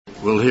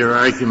We'll hear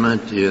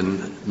argument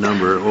in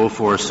number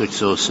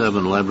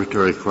 04607,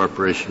 Laboratory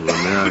Corporation of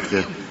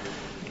America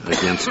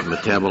against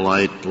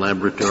Metabolite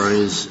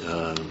Laboratories.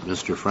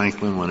 Mr.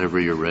 Franklin, whenever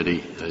you're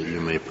ready,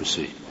 you may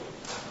proceed.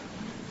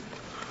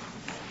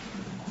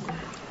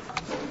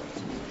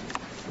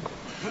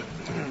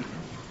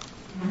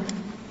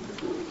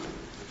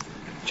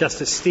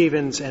 Justice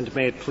Stevens, and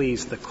may it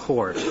please the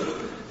Court.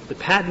 The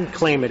patent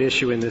claim at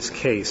issue in this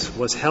case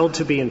was held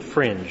to be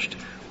infringed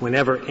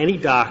whenever any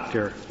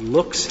doctor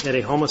looks at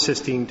a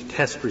homocysteine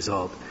test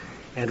result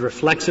and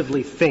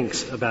reflexively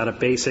thinks about a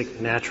basic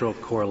natural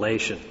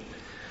correlation.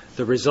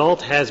 The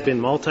result has been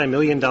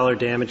multi-million-dollar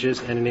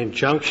damages and an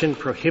injunction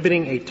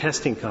prohibiting a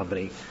testing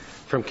company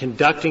from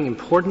conducting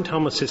important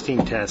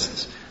homocysteine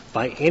tests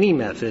by any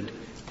method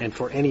and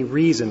for any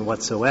reason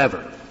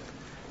whatsoever.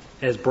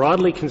 As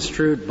broadly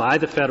construed by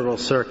the Federal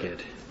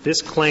Circuit,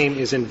 this claim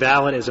is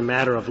invalid as a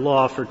matter of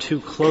law for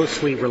two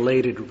closely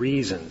related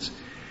reasons.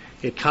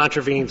 It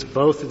contravenes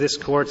both this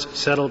Court's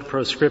settled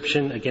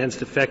proscription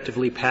against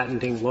effectively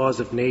patenting laws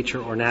of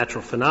nature or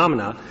natural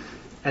phenomena,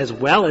 as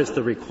well as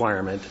the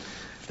requirement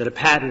that a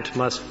patent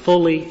must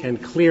fully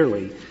and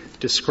clearly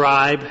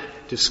describe,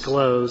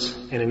 disclose,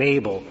 and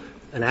enable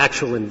an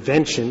actual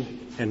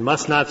invention and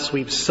must not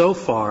sweep so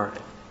far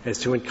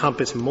as to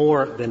encompass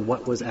more than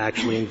what was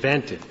actually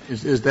invented.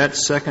 Is that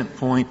second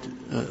point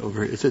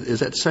is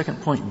that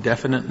second point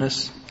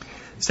definiteness?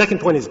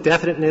 Second point is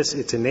definiteness,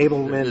 it's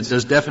enablement.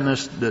 Does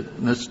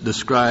definiteness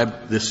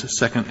describe this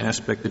second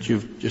aspect that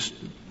you've just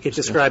It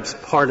describes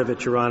part of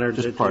it, Your Honor.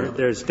 Just part of it.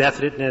 There's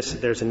definiteness,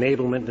 there's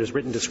enablement, there's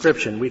written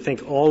description. We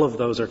think all of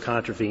those are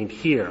contravened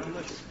here.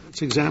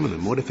 Let's examine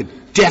them. What if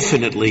it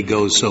definitely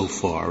goes so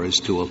far as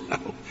to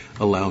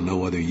allow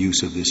no other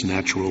use of this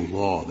natural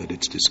law that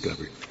it's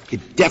discovered?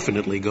 It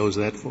definitely goes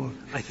that far?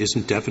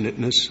 Isn't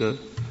definiteness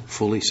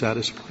fully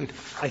satisfied?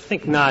 I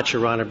think not,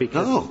 Your Honor,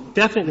 because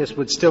definiteness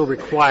would still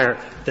require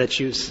that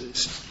you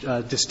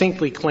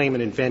distinctly claim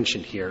an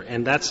invention here,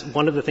 and that's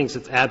one of the things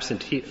that's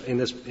absent in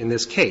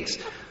this case.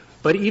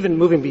 But even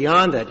moving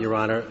beyond that, Your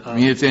Honor,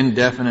 it's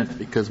indefinite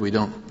because we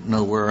don't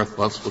know where our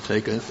thoughts will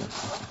take us.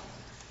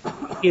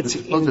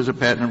 Suppose there's a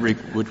patent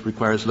which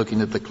requires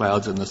looking at the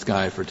clouds in the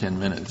sky for 10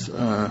 minutes.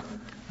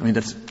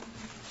 That's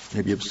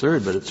maybe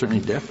absurd, but it's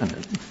certainly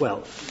definite.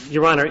 Well,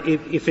 Your Honor,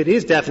 if it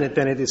is definite,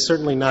 then it is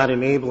certainly not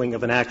enabling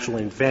of an actual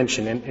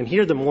invention. And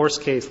here the Morse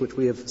case, which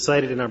we have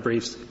cited in our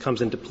briefs,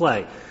 comes into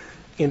play.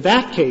 In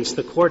that case,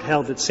 the Court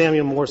held that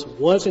Samuel Morse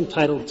was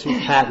entitled to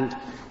patent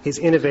his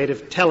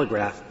innovative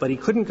telegraph, but he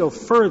couldn't go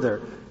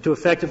further to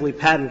effectively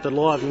patent the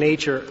law of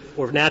nature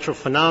or natural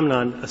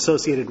phenomenon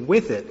associated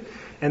with it,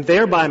 and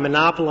thereby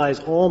monopolize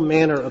all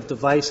manner of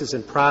devices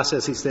and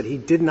processes that he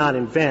did not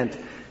invent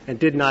and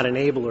did not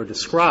enable or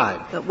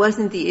describe. But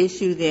wasn't the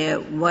issue there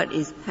what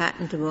is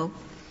patentable?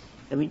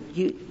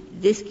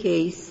 This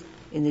case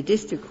in the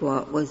district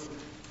court was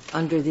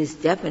under this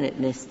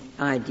definiteness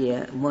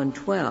idea,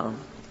 112.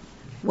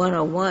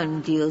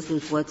 101 deals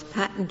with what's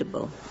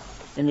patentable.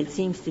 And it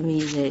seems to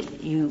me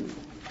that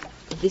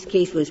this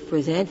case was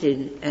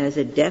presented as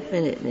a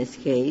definiteness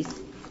case.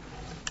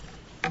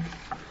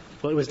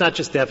 Well, it was not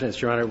just definiteness,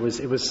 Your Honor.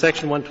 It was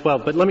Section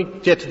 112. But let me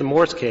get to the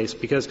Morse case,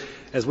 because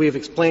as we have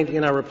explained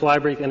in our reply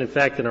brief and, in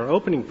fact, in our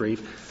opening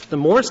brief, the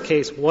Morse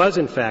case was,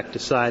 in fact,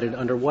 decided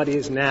under what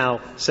is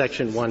now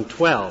Section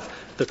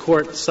 112. The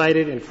Court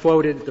cited and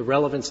quoted the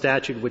relevant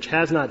statute, which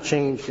has not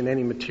changed in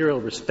any material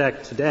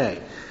respect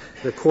today.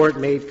 The Court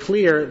made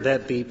clear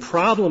that the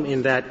problem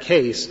in that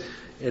case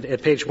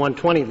at page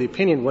 120 of the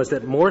opinion was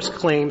that Morse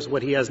claims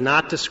what he has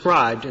not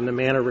described in the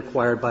manner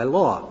required by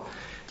law.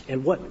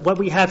 And what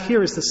we have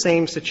here is the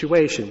same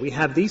situation. We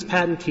have these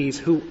patentees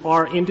who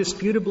are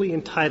indisputably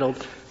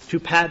entitled to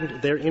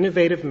patent their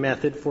innovative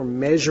method for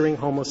measuring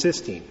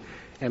homocysteine.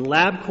 And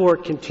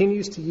LabCorp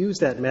continues to use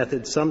that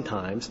method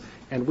sometimes,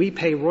 and we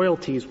pay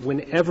royalties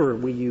whenever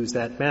we use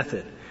that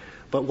method.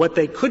 But what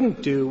they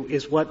couldn't do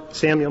is what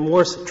Samuel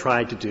Morse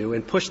tried to do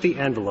and push the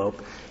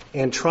envelope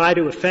and try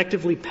to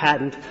effectively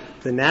patent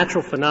the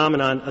natural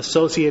phenomenon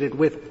associated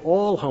with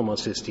all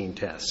homocysteine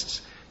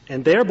tests,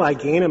 and thereby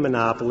gain a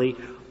monopoly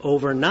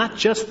over not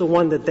just the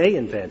one that they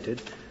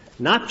invented,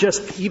 not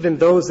just even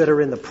those that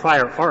are in the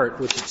prior art,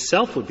 which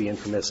itself would be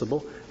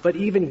impermissible, but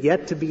even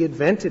yet to be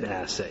invented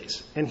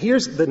assays. And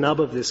here's the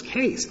nub of this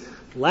case.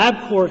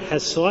 LabCorp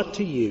has sought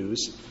to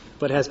use,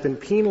 but has been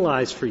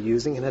penalized for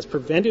using and has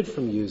prevented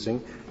from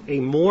using, a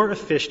more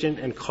efficient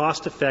and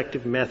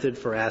cost-effective method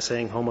for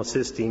assaying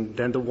homocysteine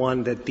than the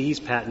one that these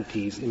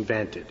patentees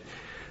invented.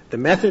 The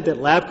method that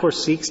LabCorp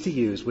seeks to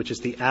use, which is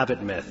the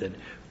Abbott method,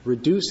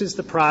 reduces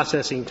the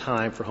processing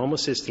time for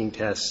homocysteine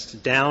tests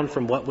down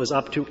from what was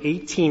up to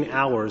 18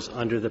 hours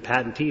under the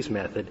patentee's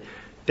method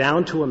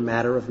down to a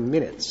matter of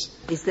minutes.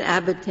 Is the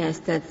Abbott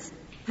test that's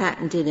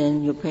patented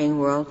and you're paying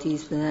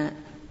royalties for that?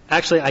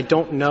 Actually, I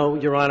don't know,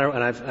 Your Honor,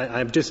 and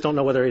I just don't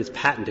know whether it is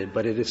patented,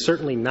 but it is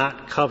certainly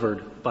not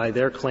covered by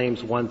their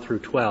claims 1 through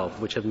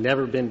 12, which have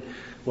never been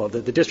 — well,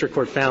 the district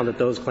court found that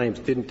those claims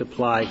didn't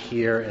apply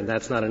here, and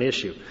that's not an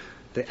issue.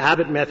 The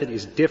Abbott method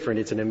is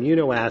different. It's an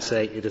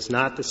immunoassay. It is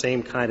not the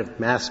same kind of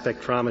mass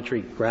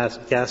spectrometry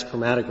gas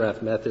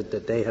chromatograph method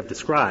that they have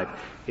described.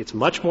 It's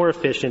much more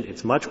efficient.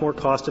 It's much more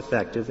cost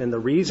effective. And the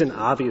reason,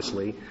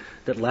 obviously,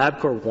 that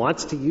LabCorp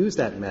wants to use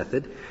that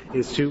method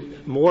is to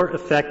more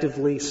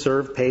effectively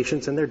serve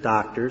patients and their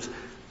doctors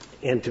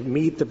and to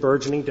meet the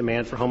burgeoning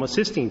demand for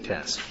homocysteine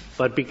tests.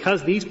 But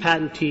because these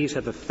patentees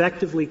have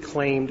effectively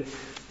claimed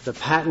the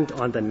patent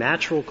on the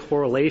natural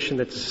correlation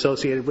that's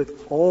associated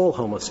with all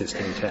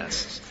homocysteine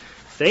tests,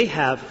 they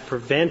have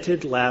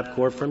prevented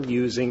LabCorp from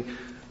using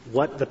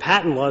what the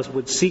patent laws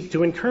would seek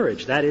to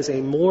encourage. That is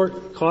a more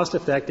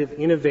cost-effective,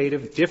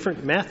 innovative,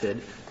 different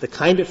method, the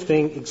kind of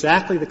thing,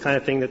 exactly the kind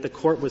of thing that the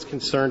Court was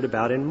concerned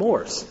about in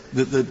Morse.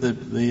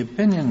 The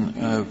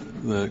opinion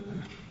of the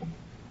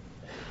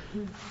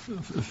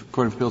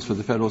Court of Appeals for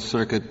the Federal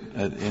Circuit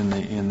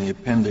in the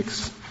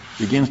appendix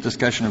begins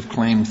discussion of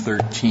Claim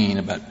 13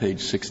 about page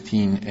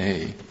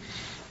 16A.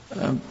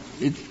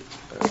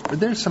 Are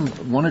there some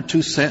one or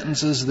two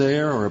sentences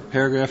there or a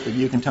paragraph that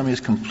you can tell me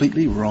is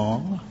completely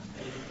wrong?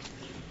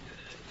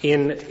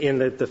 In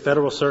the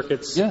Federal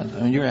Circuit's? Yeah.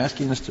 I mean, you're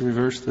asking us to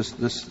reverse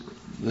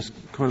this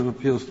Court of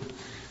Appeals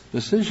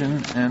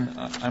decision, and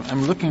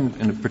I'm looking,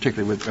 and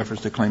particularly with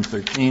reference to Claim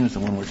 13, is the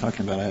one we're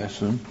talking about, I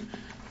assume,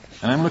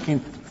 and I'm looking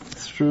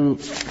through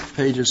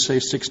pages, say,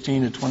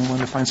 16 to 21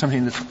 to find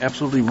something that's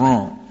absolutely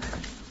wrong.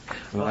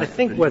 Well, I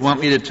think you want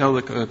me to tell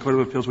the Court of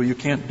Appeals, well, you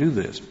can't do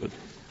this, but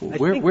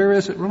where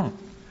is it wrong?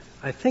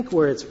 I think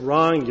where it's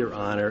wrong, Your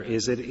Honor,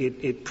 is that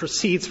it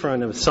proceeds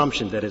from an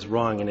assumption that is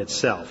wrong in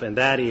itself, and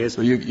that is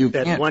so you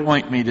that can't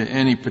point me to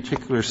any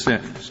particular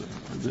sentence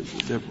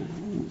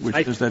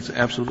which says that's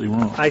absolutely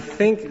wrong. I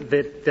think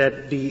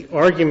that the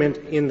argument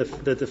in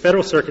that the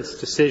Federal Circuit's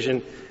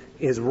decision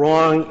is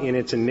wrong in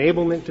its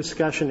enablement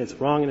discussion. It's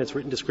wrong in its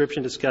written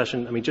description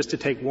discussion. I mean, just to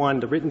take one,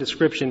 the written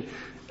description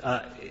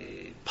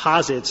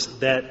posits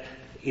that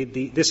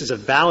this is a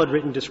valid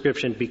written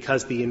description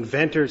because the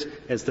inventors,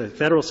 as the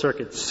Federal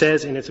Circuit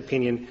says in its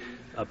opinion,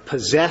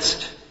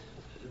 possessed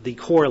the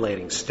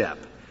correlating step.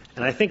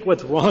 And I think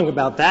what's wrong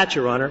about that,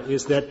 Your Honor,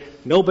 is that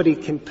nobody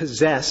can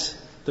possess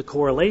the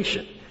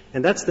correlation.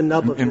 And that's the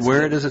nub of this. And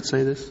where does it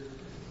say this?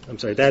 I'm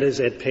sorry. That is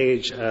at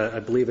page, I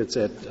believe it's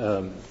at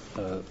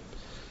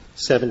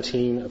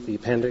 17 of the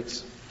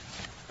appendix.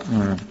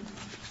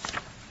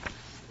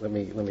 Let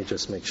me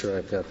just make sure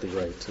I've got the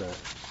right.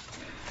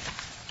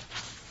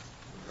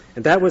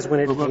 And that was when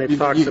it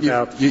talks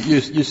about.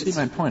 You see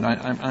my point.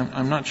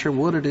 I'm not sure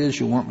what it is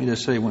you want me to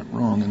say went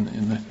wrong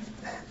in the.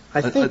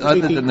 I think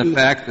other than the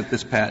fact that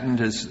this patent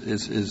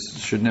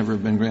should never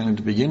have been granted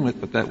to begin with,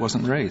 but that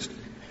wasn't raised.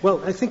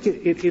 Well, I think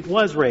it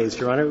was raised,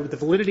 Your Honor. The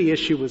validity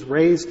issue was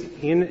raised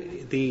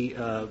in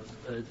the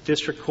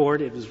district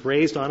court. It was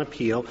raised on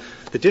appeal.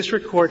 The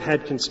district court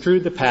had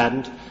construed the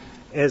patent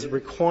as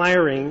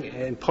requiring,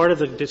 and part of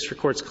the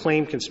district court's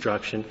claim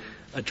construction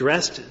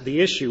addressed the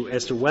issue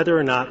as to whether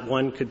or not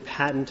one could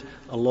patent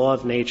a law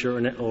of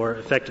nature or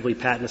effectively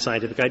patent a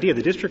scientific idea.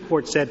 The district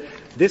court said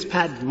this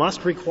patent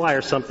must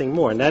require something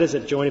more, and that is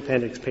at Joint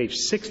Appendix page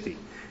 60.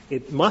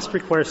 It must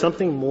require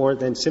something more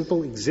than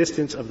simple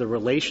existence of the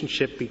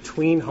relationship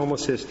between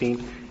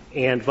homocysteine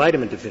and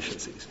vitamin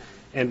deficiencies.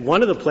 And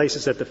one of the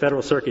places that the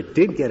Federal Circuit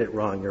did get it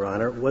wrong, Your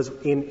Honor, was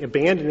in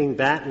abandoning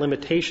that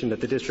limitation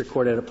that the district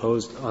court had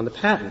opposed on the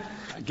patent.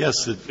 I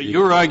guess that but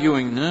you're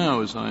arguing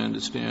now, as I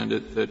understand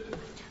it, that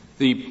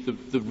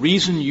the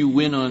reason you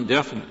win on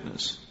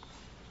definiteness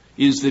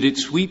is that it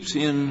sweeps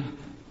in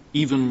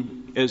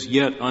even as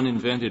yet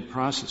uninvented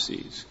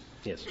processes.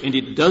 Yes. And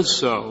it does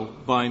so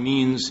by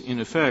means, in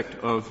effect,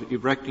 of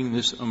erecting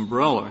this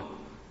umbrella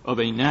of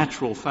a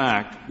natural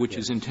fact which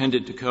is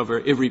intended to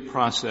cover every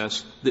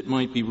process that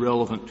might be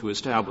relevant to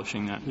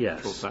establishing that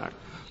natural fact.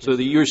 So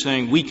that you're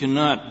saying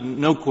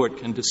no court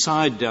can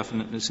decide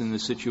definiteness in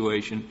this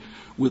situation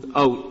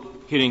without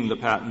hitting the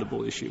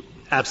patentable issue.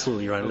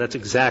 Absolutely, Your Honor. That's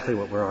exactly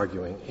what we're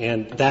arguing.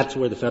 And that's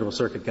where the Federal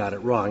Circuit got it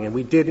wrong. And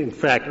we did, in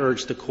fact,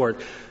 urge the Court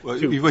to —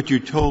 What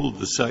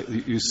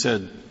you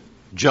said,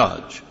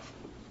 Judge,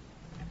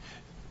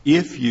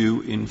 if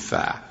you, in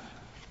fact,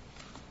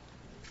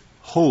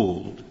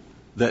 hold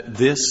that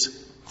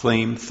this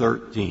Claim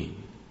 13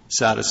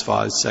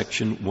 satisfies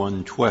Section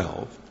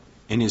 112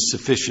 and is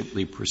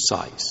sufficiently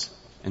precise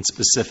and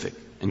specific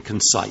and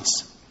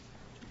concise,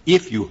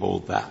 if you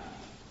hold that,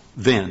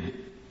 then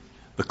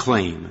the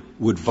claim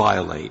would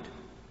violate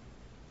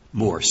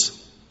Morse.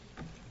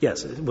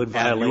 Yes, it would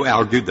violate. And you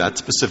argued that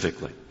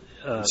specifically.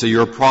 So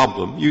your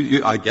problem,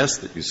 I guess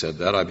that you said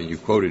that. I mean, you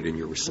quoted in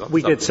your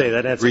we did say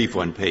that. That's brief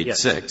on page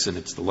 6, and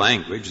it's the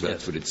language.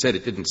 That's what it said.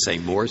 It didn't say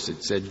Morse.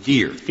 It said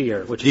Deere.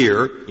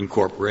 Deere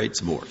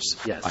incorporates Morse.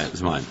 Yes.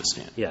 Is my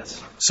understanding.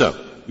 Yes.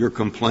 So your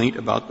complaint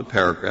about the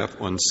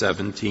paragraph on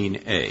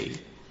 17A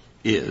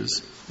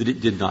is that it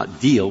did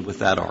not deal with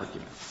that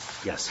argument.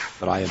 Yes.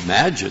 But I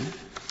imagine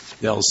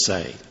they'll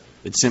say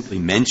that simply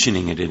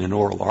mentioning it in an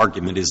oral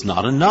argument is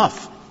not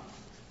enough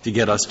to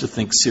get us to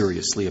think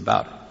seriously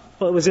about it.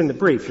 Well, it was in the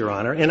brief, Your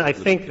Honor, and I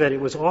think that it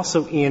was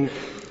also in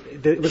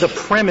it was a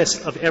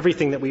premise of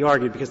everything that we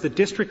argued, because the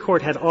district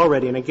court had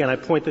already, and again, I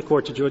point the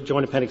court to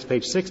Joint Appendix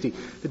page 60,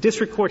 the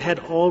district court had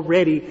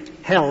already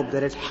held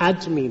that it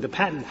had to mean, the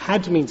patent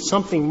had to mean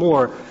something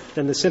more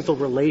than the simple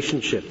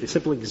relationship, the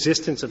simple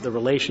existence of the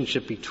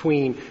relationship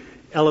between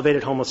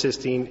elevated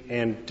homocysteine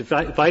and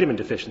vitamin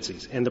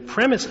deficiencies. And the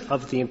premise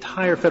of the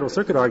entire Federal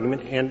Circuit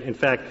argument, and in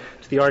fact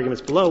to the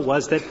arguments below,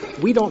 was that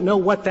we don't know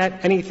what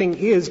that anything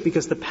is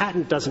because the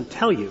patent doesn't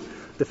tell you.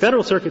 The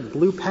Federal Circuit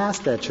blew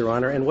past that, Your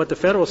Honor, and what the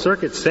Federal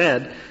Circuit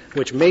said,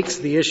 which makes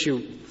the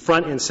issue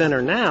front and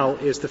center now,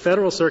 is the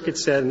Federal Circuit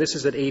said, and this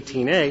is at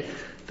 18A,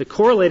 the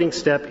correlating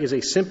step is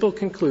a simple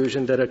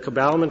conclusion that a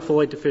cobalamin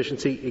folate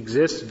deficiency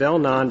exists vel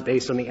non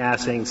based on the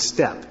assaying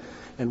step.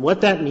 And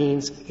what that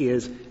means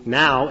is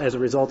now, as a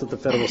result of the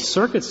Federal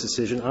Circuit's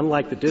decision,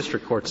 unlike the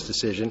district court's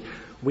decision,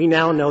 we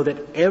now know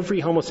that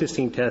every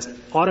homocysteine test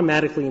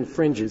automatically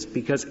infringes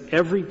because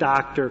every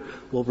doctor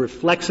will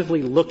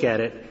reflexively look at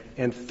it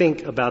and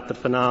think about the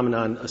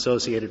phenomenon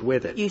associated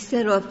with it. You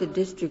set off the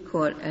district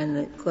court and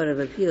the Court of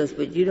Appeals,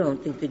 but you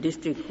don't think the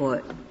district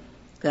court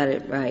got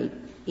it right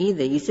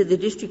either. You said the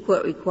district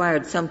court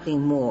required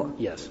something more.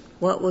 Yes.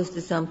 What was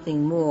the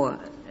something more,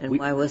 and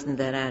why wasn't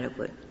that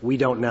adequate? We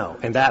don't know,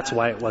 and that's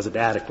why it wasn't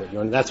adequate.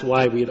 And that's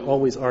why we had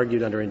always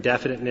argued under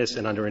indefiniteness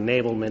and under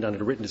enablement,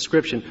 under written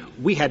description.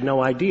 We had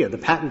no idea. The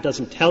patent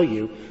doesn't tell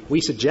you.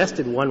 We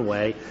suggested one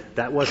way.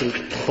 That wasn't —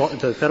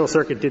 the Federal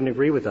Circuit didn't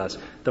agree with us.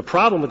 The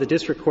problem with the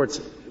district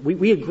court's —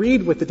 we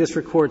agreed with the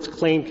district court's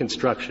claim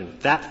construction.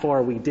 That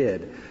far we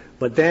did.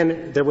 But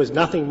then there was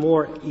nothing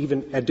more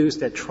even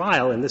adduced at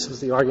trial, and this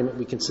was the argument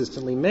we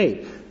consistently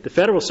made. The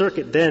Federal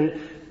Circuit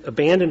then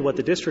abandoned what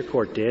the district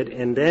court did,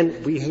 and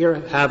then we here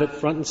have it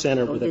front and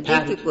center with a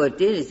patent. What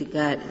the district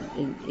court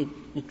did is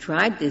it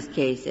tried this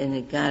case, and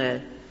it got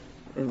a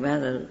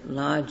rather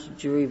large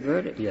jury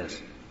verdict.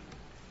 Yes.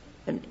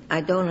 And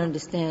I don't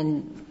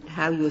understand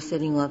how you're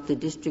setting off the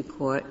district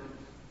court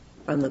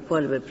from the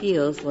Court of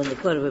Appeals when the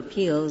Court of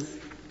Appeals,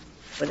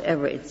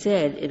 whatever it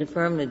said, it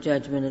affirmed the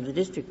judgment of the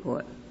district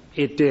court.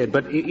 It did,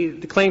 but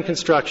the claim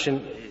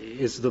construction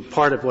is the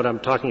part of what I'm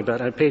talking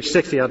about. On page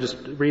 60, I'll just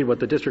read what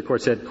the district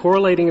court said.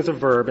 Correlating is a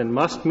verb and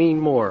must mean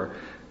more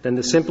than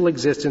the simple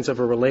existence of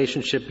a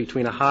relationship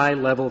between a high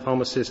level of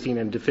homocysteine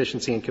and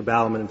deficiency in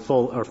cobalamin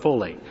or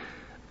folate.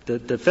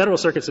 The Federal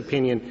Circuit's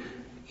opinion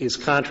is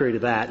contrary to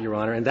that, Your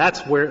Honor, and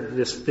that's where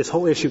this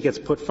whole issue gets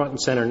put front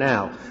and center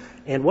now.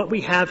 And what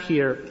we have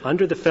here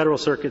under the Federal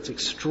Circuit's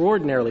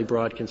extraordinarily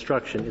broad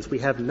construction is we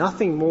have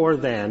nothing more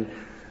than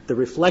the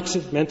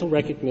reflexive mental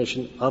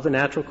recognition of a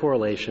natural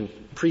correlation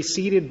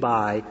preceded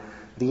by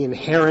the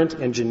inherent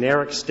and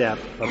generic step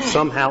of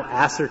somehow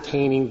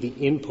ascertaining the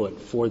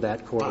input for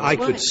that correlation. I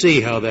could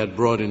see how that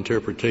broad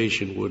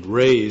interpretation would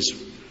raise,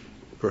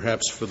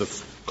 perhaps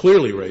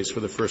clearly raise for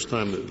the first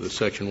time the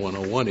Section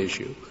 101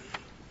 issue.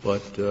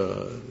 But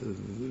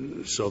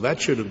so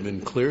that should have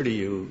been clear to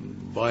you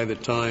by the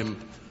time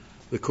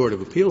the Court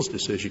of Appeals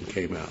decision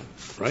came out,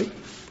 right?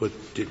 But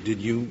did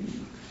you,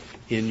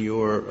 in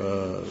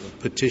your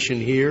petition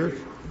here,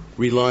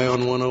 rely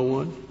on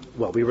 101?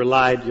 Well, we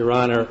relied, Your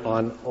Honor,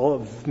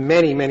 on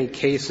many, many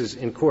cases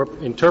in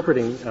Corp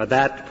interpreting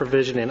that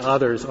provision and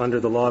others under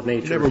the law of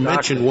nature. You never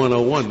mentioned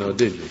 101, though,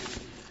 did you?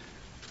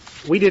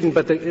 We didn't,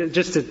 but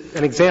just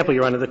an example,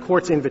 Your Honor, the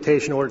Court's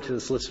invitation order to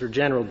the Solicitor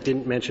General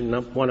didn't mention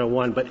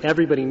 101, but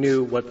everybody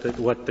knew what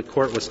the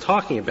Court was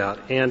talking about.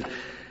 And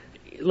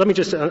let me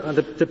just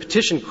the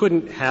petition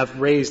couldn't have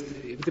raised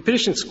 — the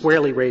petition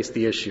squarely raised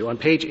the issue. On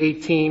page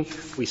 18,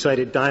 we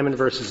cited Diamond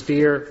v.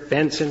 Deere,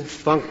 Benson,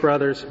 Funk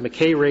Brothers,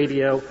 McKay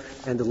Radio,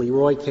 and the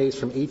Leroy case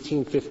from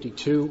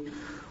 1852.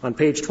 On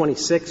page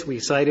 26, we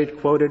cited,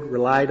 quoted,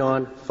 relied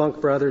on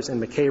Funk Brothers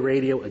and McKay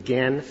Radio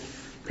again.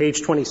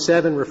 Page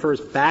 27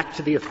 refers back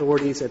to the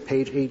authorities at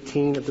page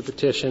 18 of the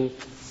petition.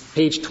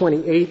 Page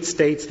 28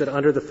 states that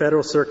under the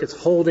Federal Circuit's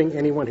holding,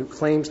 anyone who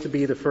claims to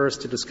be the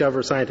first to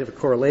discover scientific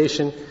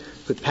correlation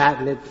could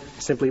patent it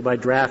simply by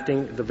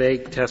drafting the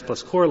vague test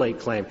plus correlate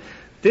claim.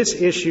 This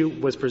issue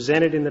was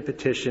presented in the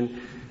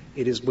petition.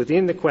 It is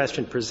within the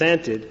question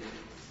presented.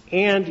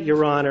 And,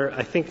 Your Honor,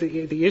 I think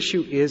the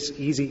issue is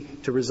easy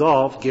to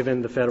resolve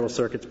given the Federal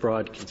Circuit's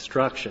broad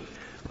construction.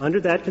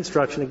 Under that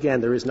construction,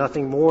 again, there is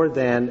nothing more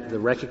than the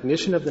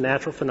recognition of the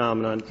natural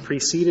phenomenon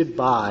preceded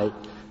by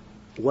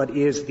what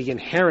is the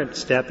inherent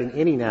step in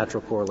any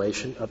natural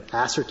correlation of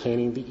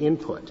ascertaining the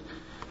input.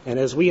 And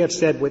as we have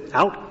said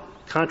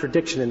without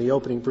contradiction in the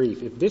opening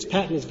brief, if this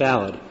patent is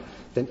valid,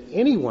 then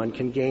anyone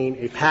can gain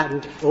a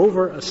patent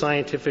over a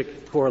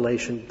scientific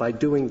correlation by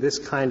doing this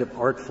kind of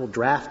artful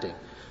drafting.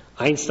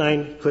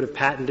 Einstein could have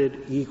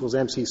patented E equals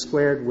mc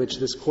squared, which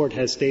this Court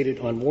has stated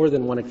on more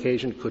than one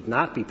occasion could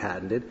not be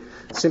patented,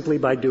 simply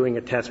by doing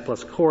a test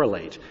plus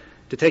correlate.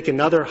 To take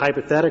another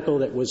hypothetical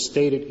that was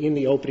stated in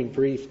the opening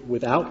brief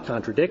without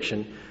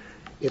contradiction,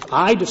 if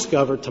I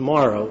discover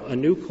tomorrow a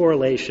new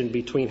correlation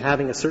between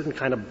having a certain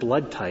kind of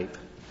blood type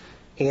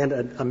and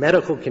a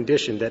medical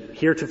condition that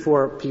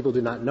heretofore people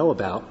do not know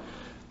about,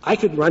 I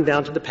could run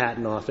down to the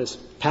patent office,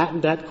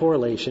 patent that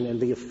correlation, and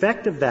the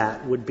effect of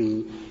that would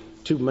be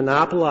to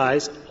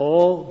monopolize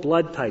all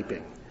blood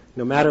typing,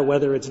 no matter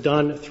whether it's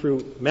done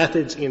through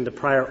methods in the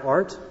prior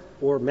art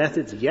or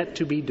methods yet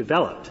to be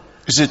developed.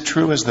 Is it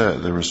true, as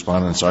the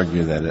respondents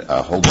argue, that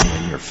a holding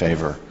in your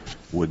favor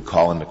would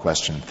call into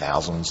question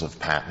thousands of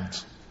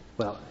patents?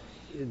 Well,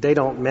 they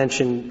don't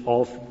mention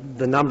all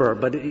the number,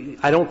 but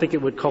I don't think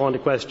it would call into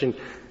question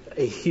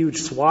a huge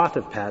swath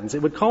of patents.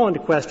 It would call into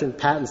question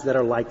patents that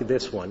are like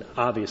this one,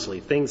 obviously,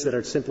 things that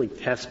are simply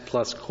test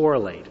plus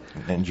correlate.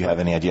 And do you have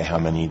any idea how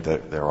many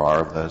there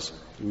are of those?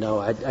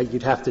 No,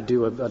 you'd have to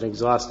do an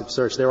exhaustive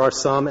search. There are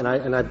some, and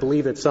I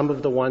believe that some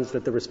of the ones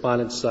that the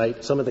respondents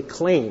cite, some of the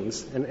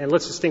claims, and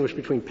let's distinguish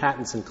between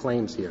patents and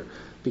claims here,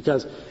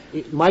 because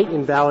it might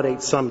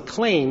invalidate some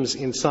claims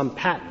in some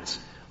patents,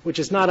 which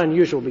is not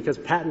unusual because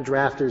patent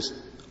drafters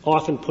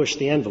often push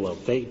the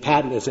envelope.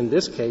 Patent, as in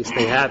this case,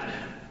 they have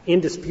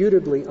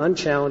indisputably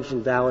unchallenged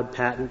and valid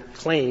patent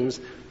claims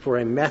for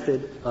a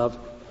method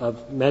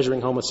of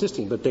measuring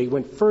homocysteine, but they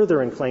went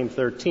further in Claim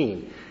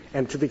 13.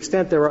 And to the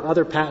extent there are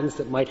other patents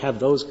that might have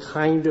those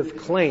kind of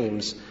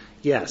claims,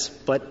 yes.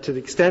 But to the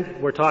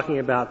extent we're talking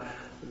about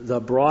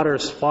the broader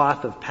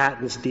swath of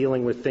patents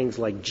dealing with things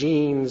like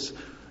genes,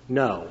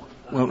 no.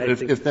 Well,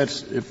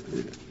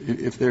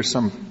 if there's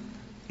some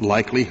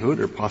likelihood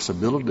or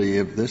possibility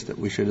of this that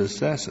we should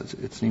assess,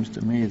 it seems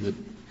to me that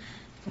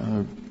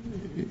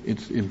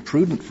it's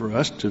imprudent for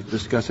us to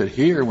discuss it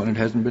here when it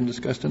hasn't been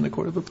discussed in the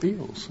Court of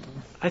Appeals.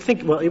 I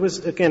think, well, it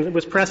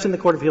was pressed in the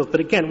Court of Appeals. But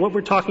again, what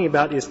we're talking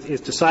about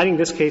is deciding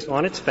this case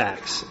on its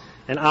facts.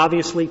 And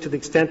obviously, to the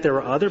extent there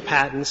are other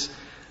patents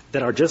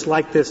that are just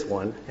like this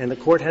one, and the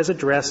Court has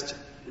addressed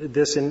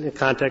this in the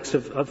context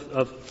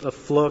of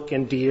Fluke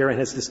and Deere and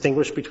has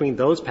distinguished between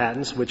those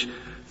patents, which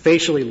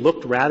facially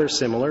looked rather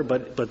similar,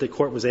 but the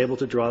Court was able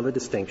to draw the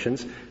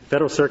distinctions.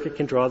 Federal Circuit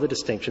can draw the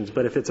distinctions.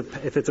 But if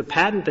it's a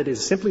patent that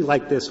is simply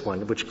like this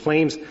one, which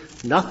claims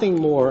nothing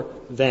more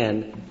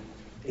than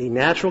a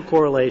natural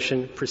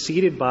correlation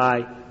preceded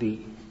by the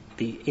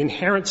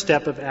inherent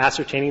step of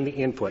ascertaining the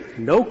input,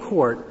 no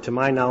court, to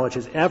my knowledge,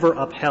 has ever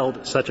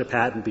upheld such a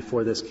patent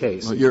before this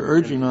case. Well, you're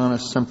urging on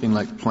us something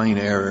like plain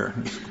error.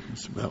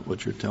 That's about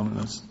what you're telling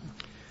us.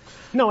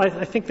 No,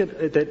 I think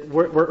that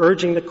we're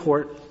urging the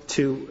Court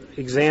to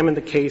examine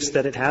the case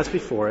that it has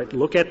before it,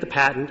 look at the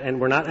patent,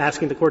 and we're not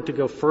asking the Court to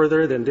go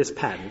further than this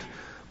patent.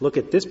 Look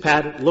at this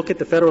patent, look at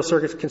the Federal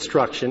Circuit's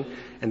construction,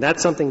 and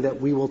that's something that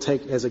we will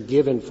take as a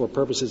given for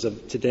purposes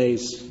of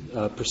today's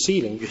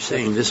proceeding. You're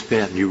saying this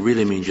patent, you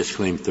really mean just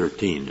Claim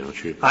 13,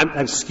 don't you?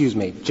 Excuse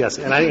me,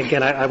 Justice. And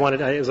I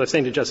wanted, as I was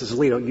saying to Justice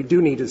Alito, you do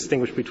need to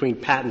distinguish between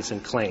patents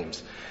and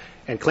claims.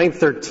 And Claim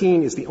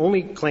 13 is the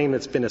only claim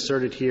that's been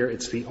asserted here.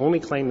 It's the only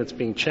claim that's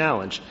being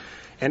challenged.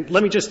 And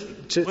let me just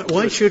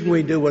why shouldn't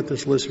we do what the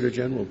Solicitor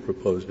General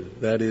proposes?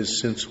 That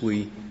is, since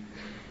we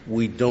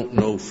don't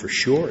know for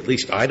sure, at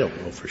least I don't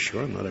know for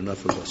sure, I'm not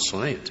enough of a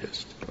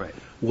scientist, right,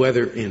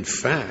 whether in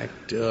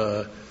fact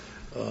the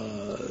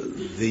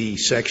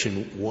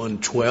Section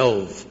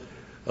 112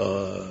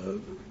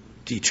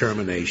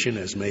 determination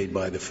as made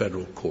by the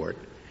Federal Court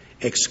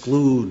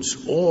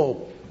excludes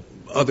all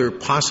other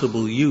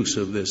possible use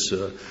of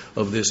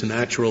this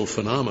natural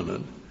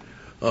phenomenon.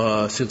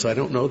 Since I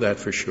don't know that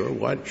for sure,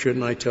 why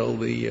shouldn't I tell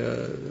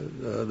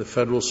the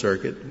Federal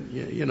Circuit,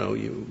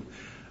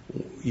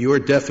 your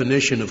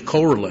definition of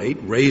correlate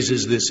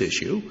raises this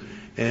issue,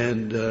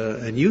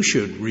 and you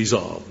should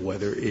resolve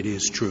whether it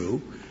is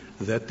true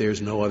that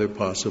there's no other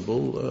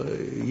possible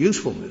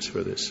usefulness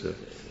for this,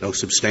 no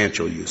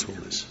substantial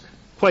usefulness.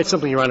 Quite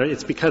simply, Your Honor,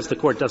 it's because the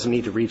Court doesn't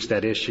need to reach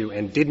that issue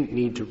and didn't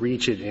need to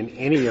reach it in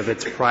any of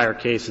its prior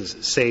cases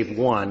save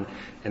one,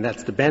 and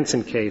that's the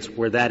Benson case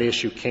where that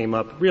issue came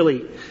up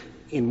really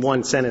in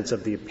one sentence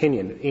of the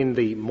opinion. In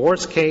the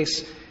Morse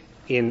case,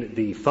 in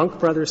the Funk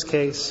Brothers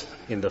case,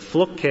 in the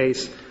Fluke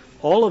case,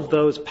 all of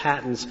those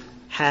patents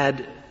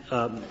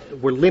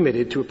were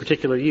limited to a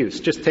particular use.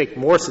 Just take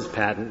Morse's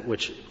patent,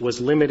 which was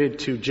limited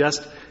to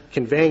just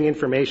conveying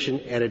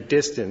information at a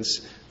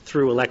distance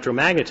through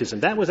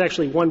electromagnetism. That was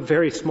actually one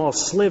very small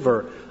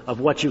sliver of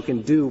what you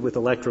can do with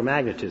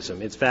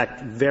electromagnetism. It's, in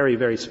fact, very,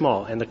 very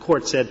small. And the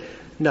Court said,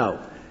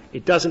 no,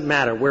 it doesn't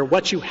matter. Where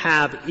what you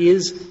have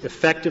is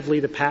effectively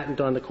the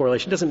patent on the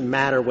correlation, it doesn't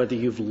matter whether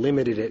you've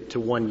limited it to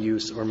one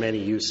use or many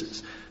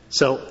uses.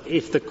 So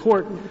if the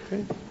Court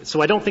 —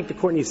 so I don't think the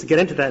Court needs to get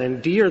into that.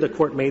 In Deere, the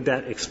Court made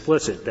that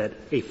explicit, that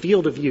a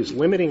field of use,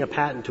 limiting a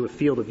patent to a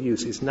field of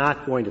use, is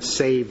not going to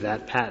save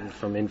that patent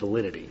from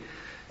invalidity.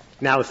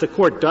 Now, if the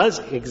Court does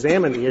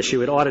examine the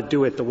issue, it ought to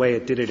do it the way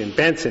it did it in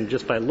Benson,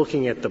 just by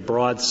looking at the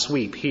broad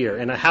sweep here.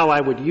 And how I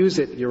would use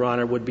it, Your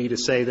Honor, would be to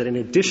say that in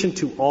addition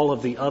to all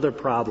of the other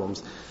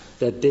problems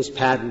that this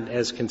patent,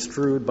 as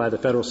construed by the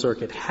Federal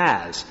Circuit,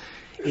 has,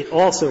 it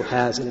also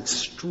has an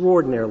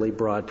extraordinarily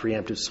broad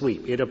preemptive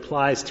sweep. It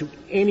applies to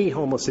any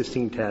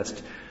homocysteine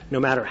test, no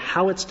matter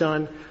how it's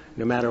done,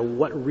 no matter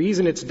what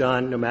reason it's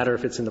done, no matter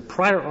if it's in the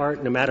prior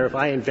art, no matter if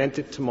I invent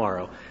it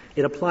tomorrow.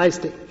 It applies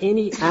to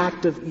any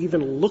act of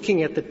even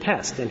looking at the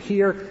test. And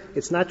here,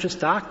 it's not just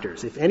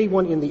doctors. If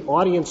anyone in the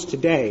audience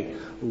today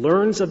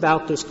learns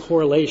about this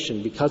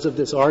correlation because of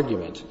this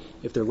argument,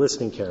 if they're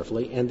listening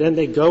carefully, and then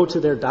they go to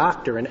their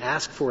doctor and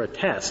ask for a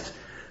test,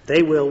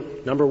 they will,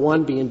 number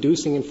one, be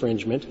inducing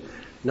infringement.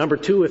 Number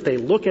two, if they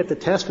look at the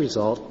test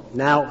result,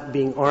 now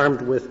being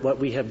armed with what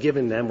we have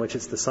given them, which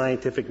is the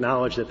scientific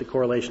knowledge that the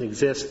correlation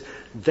exists,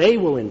 they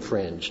will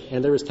infringe.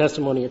 And there is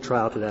testimony at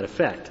trial to that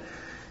effect.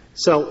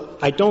 So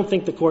I don't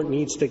think the Court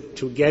needs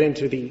to get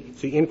into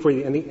the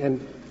inquiry,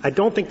 and I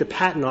don't think the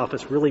Patent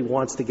Office really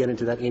wants to get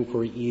into that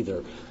inquiry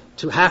either,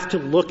 to have to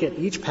look at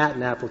each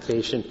patent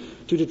application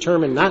to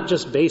determine not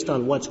just based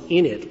on what's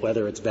in it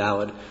whether it's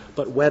valid,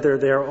 but whether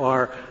there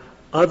are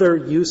other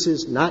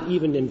uses not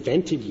even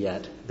invented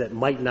yet that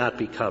might not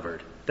be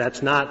covered.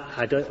 That's not,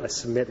 I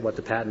submit, what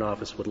the Patent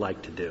Office would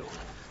like to do.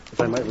 If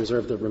I might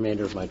reserve the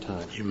remainder of my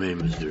time. You may,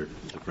 Mr.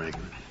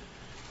 Franklin.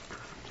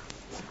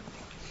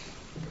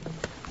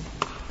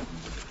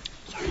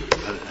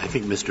 I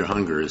think Mr.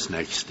 Hunger is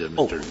next.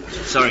 Mr.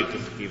 Sorry,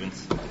 Mr.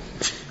 Stevens.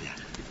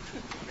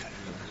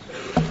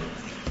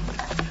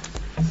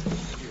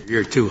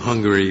 You're too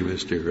hungry,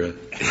 Mr.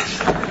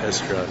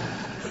 Estrada.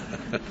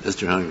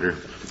 Mr. Hunger.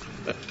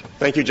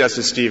 Thank you,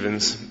 Justice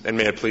Stevens, and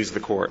may it please the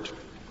Court.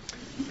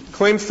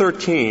 Claim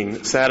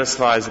 13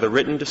 satisfies the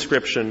written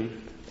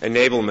description,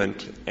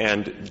 enablement,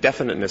 and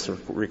definiteness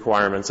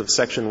requirements of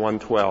Section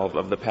 112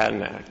 of the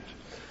Patent Act.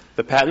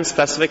 The patent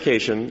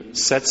specification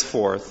sets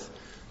forth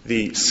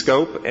the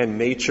scope and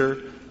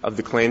nature of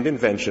the claimed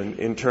invention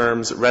in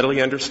terms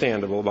readily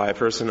understandable by a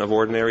person of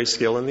ordinary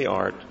skill in the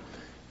art,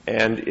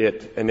 and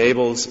it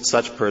enables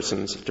such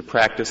persons to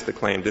practice the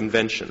claimed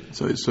invention.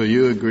 So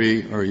you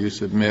agree, or you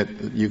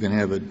submit, that you can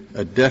have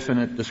a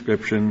definite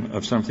description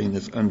of something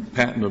that's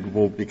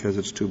unpatentable because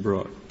it's too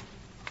broad?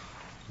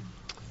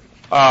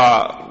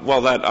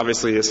 Well, that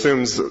obviously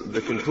assumes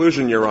the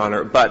conclusion, Your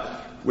Honor, but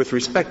with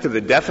respect to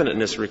the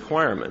definiteness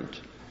requirement,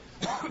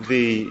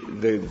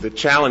 the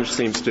challenge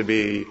seems to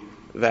be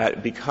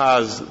that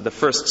because the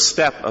first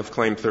step of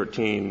Claim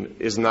 13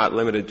 is not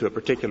limited to a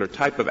particular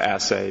type of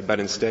assay,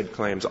 but instead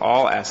claims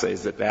all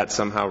assays, that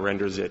somehow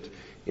renders it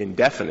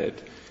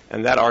indefinite.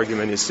 And that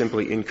argument is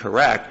simply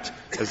incorrect,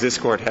 as this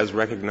Court has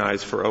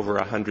recognized for over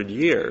 100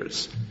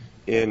 years.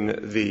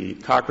 In the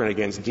Cochran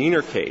against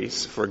Diener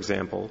case, for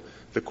example,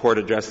 the Court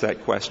addressed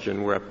that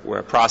question where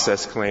a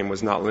process claim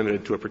was not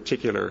limited to a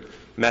particular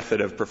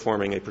method of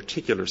performing a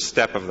particular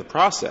step of the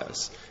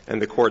process.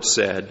 And the Court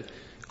said,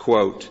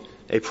 quote,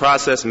 "A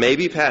process may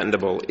be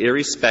patentable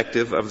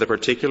irrespective of the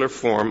particular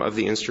form of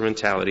the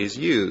instrumentalities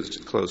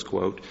used," close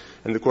quote.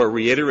 And the Court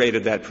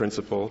reiterated that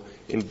principle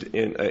in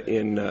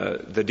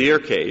the Deere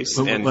case.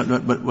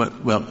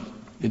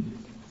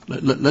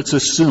 Let's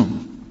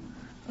assume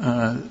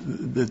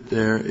that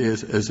there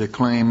is a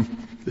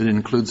claim that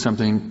includes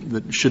something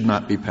that should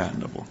not be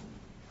patentable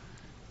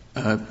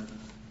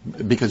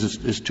because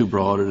it's too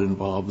broad. It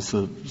involves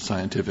the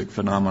scientific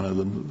phenomena,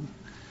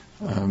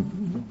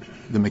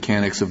 the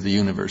mechanics of the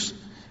universe.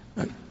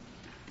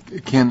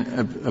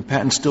 Can a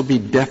patent still be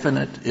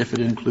definite if it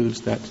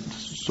includes that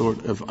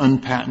sort of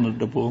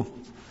unpatentable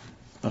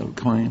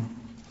claim?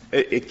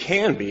 It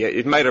can be.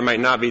 It might or might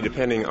not be,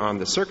 depending on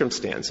the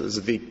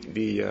circumstances.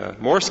 The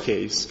Morse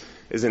case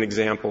is an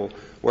example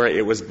where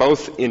it was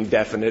both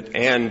indefinite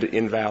and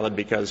invalid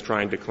because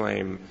trying to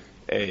claim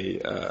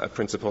a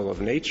principle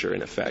of nature,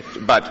 in effect.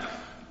 But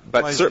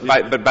by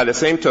the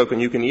same token,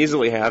 you can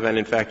easily have, and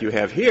in fact you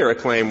have here, a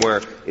claim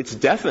where it's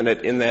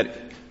definite in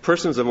that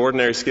persons of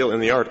ordinary skill in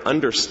the art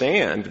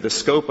understand the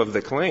scope of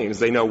the claims.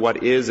 They know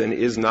what is and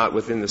is not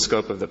within the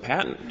scope of the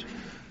patent,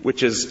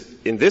 which is,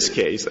 in this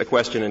case, a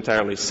question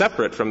entirely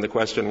separate from the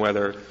question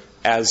whether,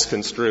 as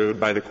construed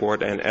by the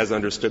Court and as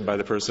understood by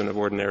the person of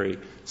ordinary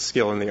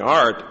skill in the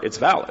art, it's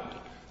valid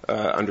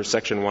under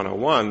Section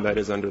 101, that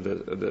is under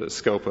the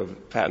scope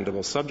of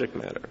patentable subject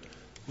matter.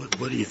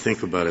 What do you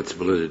think about its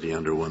validity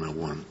under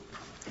 101?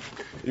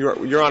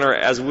 Your Honor,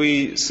 as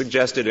we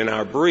suggested in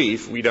our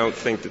brief, we don't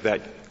think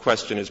that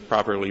question is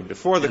properly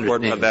before the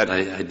Court. But that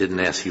I didn't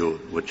ask you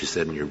what you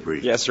said in your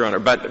brief. Yes, Your Honor.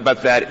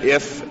 But that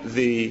if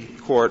the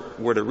Court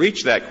were to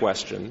reach that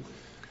question,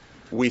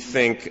 we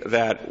think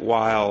that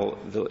while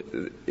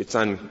it's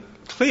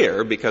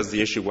unclear because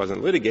the issue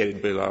wasn't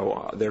litigated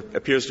below, there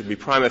appears to be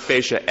prima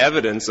facie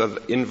evidence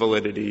of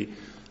invalidity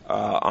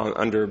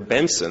under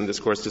Benson, this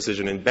Court's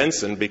decision in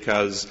Benson,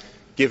 because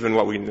given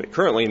what we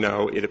currently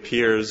know, it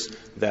appears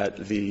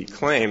that the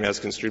claim, as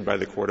construed by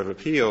the Court of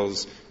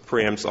Appeals,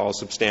 preempts all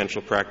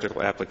substantial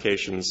practical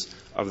applications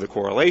of the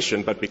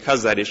correlation. But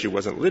because that issue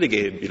wasn't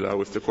litigated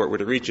below, if the Court were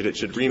to reach it, it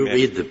should remand.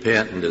 You read the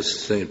patent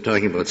as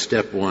talking about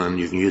step one.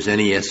 You can use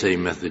any assay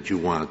method you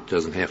want. It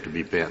doesn't have to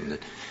be patented.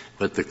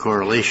 But the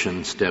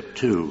correlation, step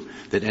two,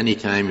 that any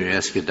time you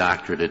ask a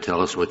doctor to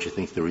tell us what you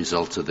think the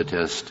results of the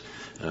test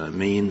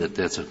mean,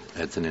 that's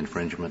an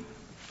infringement?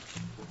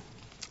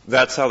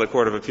 That's how the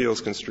Court of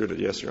Appeals construed it,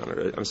 yes, Your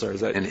Honor. I'm sorry,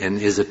 is that...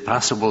 And is it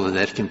possible that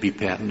that can be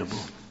patentable,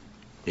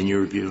 in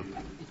your view?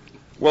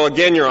 Well,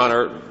 again, Your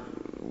Honor,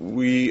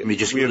 we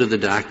just go to the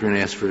doctor and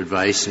ask for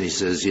advice, and he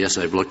says, yes,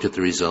 I've looked at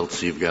the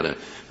results, you've got a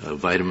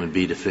vitamin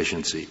B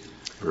deficiency,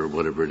 or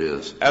whatever it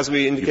is. As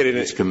we indicated...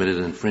 It's committed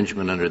an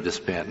infringement under this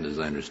patent, as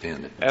I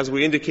understand it. As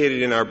we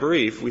indicated in our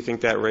brief, we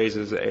think that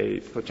raises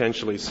a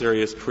potentially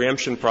serious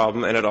preemption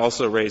problem, and it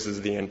also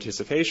raises the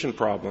anticipation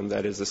problem,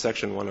 that is the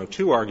Section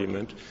 102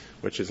 argument,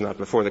 which is not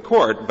before the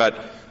Court,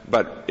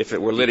 but if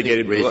it were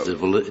litigated... do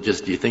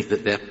you think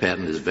that that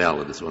patent is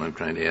valid, is what I'm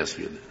trying to ask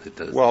you? It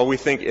does. Well, we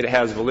think it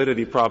has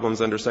validity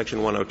problems under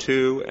Section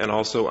 102 and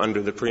also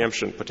under the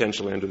preemption,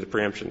 potentially under the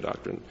preemption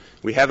doctrine.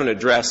 We haven't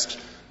addressed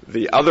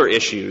the other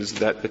issues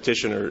that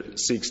petitioner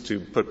seeks to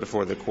put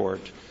before the Court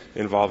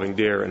involving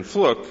Deere and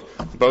Fluke,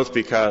 both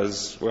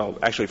because, well,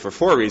 actually for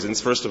four reasons.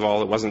 First of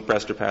all, it wasn't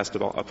pressed or passed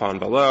upon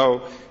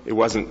below. It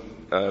wasn't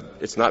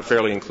it's not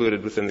fairly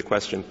included within the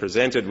question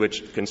presented,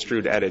 which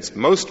construed at its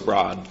most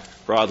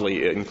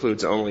broadly, it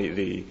includes only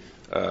the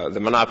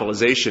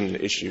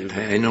monopolization issue.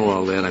 I know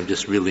all that. I'm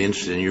just really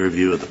interested in your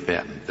view of the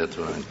patent. That's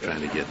what I'm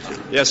trying to get to.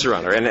 Yes, Your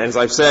Honor. And as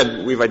I've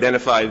said, we've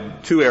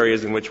identified two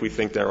areas in which we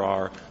think there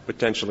are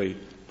potentially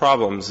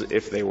problems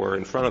if they were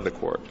in front of the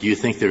Court. Do you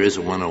think there is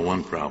a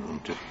 101 problem,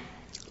 too?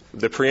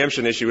 The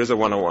preemption issue is a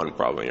 101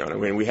 problem, Your Honor. I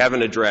mean, we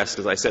haven't addressed,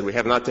 as I said, we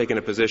have not taken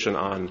a position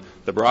on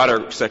the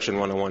broader Section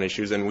 101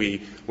 issues, and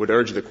we would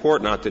urge the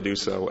Court not to do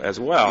so as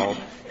well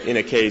in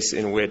a case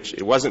in which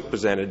it wasn't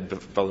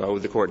presented below.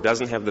 The Court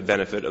doesn't have the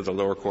benefit of the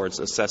lower court's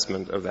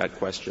assessment of that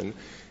question.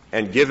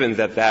 And given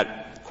that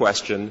that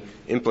question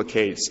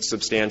implicates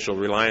substantial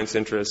reliance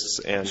interests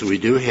and... So we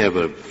do have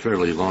a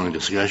fairly long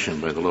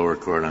discussion by the lower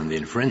court on the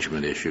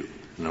infringement issue.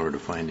 In order to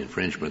find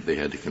infringement, they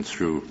had to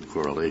construe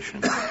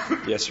correlation.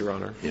 Yes, Your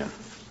Honor. Yeah.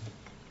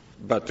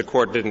 But the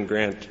Court didn't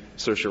grant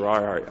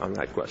certiorari on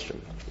that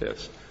question.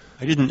 Yes.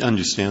 I didn't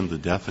understand the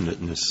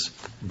definiteness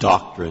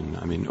doctrine.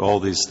 I mean, all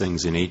these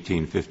things in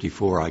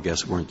 1854, I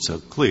guess, weren't so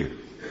clear.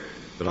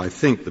 But I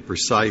think the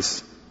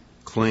precise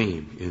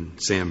claim in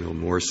Samuel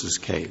Morse's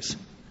case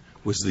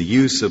was the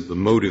use of the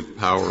motive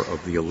power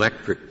of the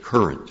electric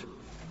current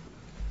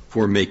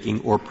for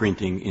making or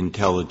printing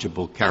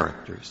intelligible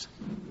characters.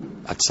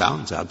 That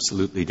sounds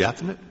absolutely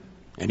definite.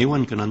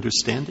 Anyone can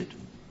understand it.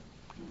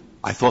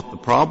 I thought the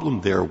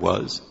problem there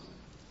was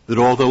that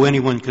although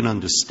anyone can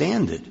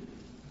understand it,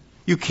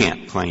 you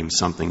can't claim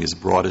something as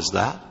broad as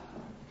that.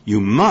 You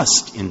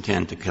must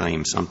intend to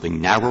claim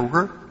something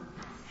narrower,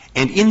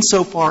 and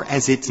insofar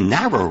as it's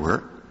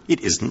narrower,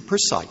 it isn't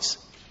precise.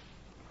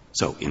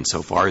 So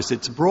insofar as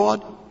it's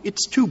broad,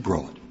 it's too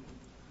broad.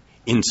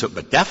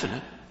 But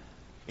definite.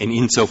 And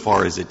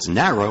insofar as it's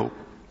narrow,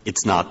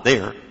 it's not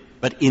there,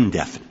 but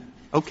indefinite.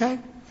 Okay?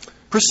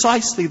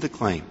 Precisely the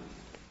claim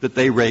that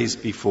they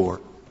raised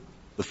before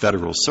the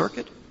Federal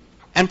Circuit,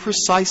 and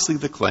precisely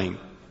the claim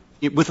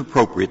with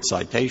appropriate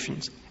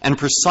citations, and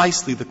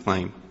precisely the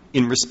claim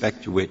in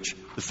respect to which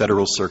the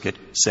Federal Circuit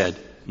said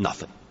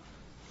nothing.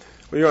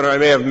 Well, Your Honor, I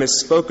may have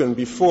misspoken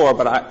before,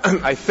 but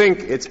I think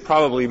it's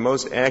probably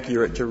most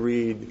accurate to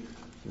read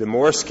the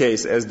Morse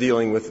case as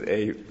dealing with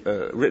a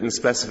written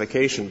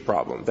specification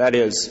problem. That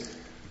is,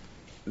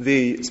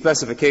 the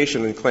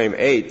specification in Claim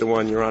 8, the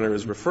one Your Honor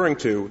is referring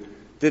to,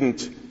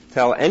 didn't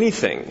tell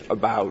anything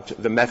about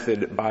the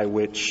method by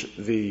which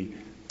the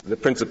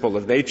principle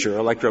of nature,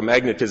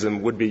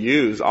 electromagnetism, would be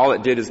used. All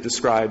it did is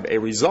describe a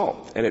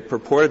result, and it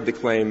purported to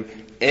claim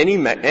any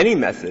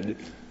method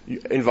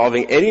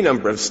involving any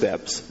number of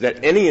steps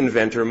that any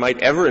inventor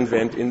might ever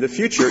invent in the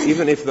future,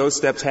 even if those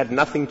steps had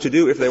nothing to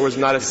do, if there was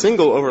not a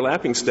single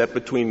overlapping step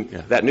between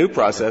that new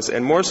process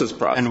and Morse's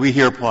process. And we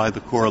here apply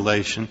the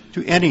correlation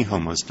to any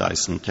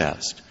Holmes-Dyson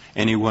test.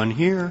 Anyone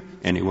here,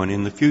 anyone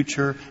in the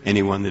future,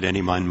 anyone that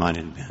any mind might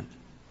invent.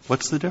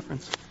 What's the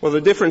difference? Well,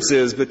 the difference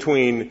is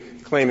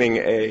between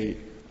claiming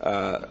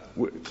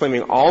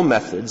claiming all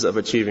methods of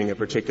achieving a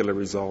particular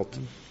result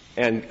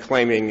and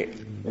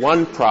claiming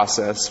one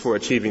process for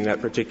achieving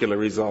that particular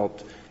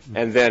result,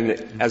 and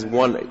then as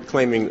one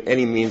claiming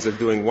any means of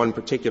doing one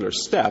particular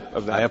step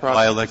of that process.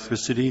 I apply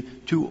electricity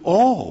to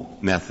all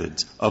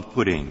methods of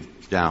putting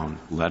down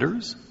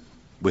letters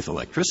with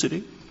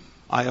electricity.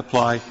 I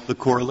apply the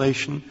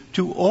correlation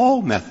to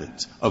all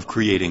methods of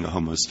creating a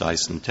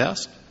Holmes-Dyson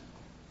test.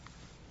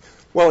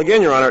 Well,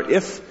 again, Your Honor,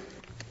 if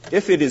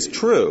it is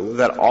true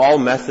that all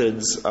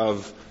methods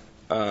of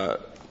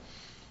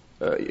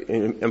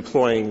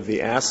employing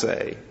the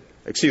assay,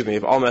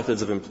 if all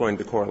methods of employing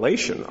the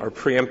correlation are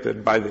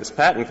preempted by this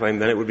patent claim,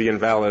 then it would be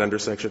invalid under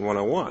Section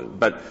 101.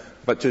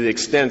 But to the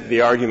extent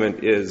the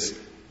argument is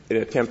an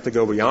attempt to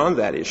go beyond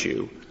that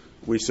issue,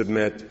 we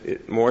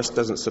submit Morse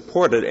doesn't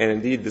support it, and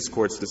indeed this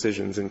Court's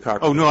decisions in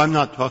Carpenter. Oh, no, I'm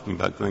not talking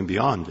about going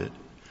beyond it.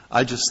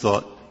 I just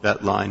thought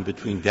that line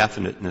between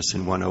definiteness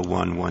in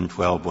 101,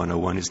 112,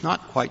 101 is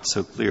not quite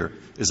so clear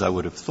as I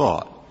would have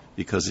thought,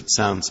 because it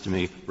sounds to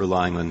me,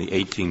 relying on the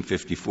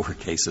 1854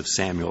 case of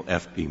Samuel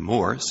F.B.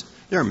 Morse,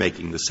 they're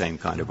making the same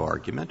kind of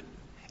argument.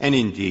 And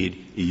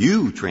indeed,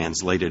 you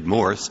translated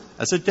Morse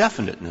as a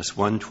definiteness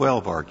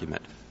 112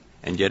 argument.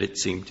 And yet it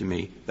seemed to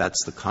me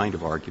that's the kind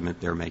of argument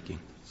they're making.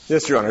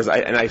 Yes, Your Honors,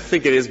 and I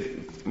think it is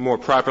more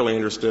properly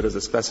understood as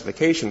a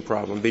specification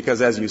problem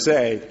because, as you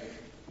say,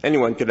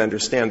 anyone could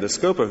understand the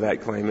scope of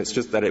that claim. It's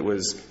just that it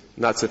was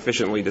not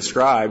sufficiently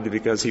described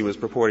because he was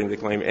purporting to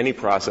claim any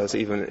process,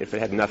 even if it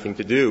had nothing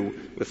to do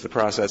with the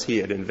process he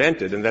had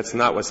invented, and that's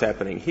not what's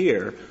happening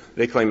here.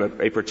 They claim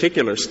a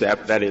particular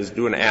step, that is,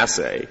 do an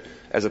assay,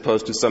 as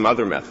opposed to some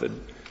other method,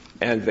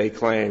 and they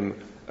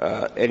claim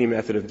any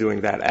method of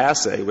doing that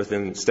assay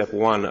within step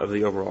one of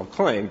the overall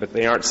claim, but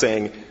they aren't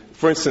saying,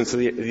 for instance,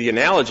 the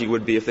analogy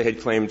would be if they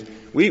had claimed,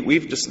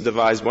 we've just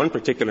devised one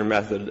particular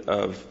method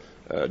of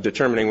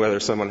determining whether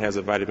someone has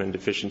a vitamin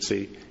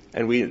deficiency,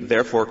 and we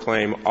therefore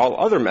claim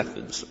all other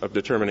methods of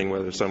determining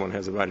whether someone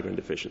has a vitamin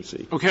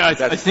deficiency. Okay, I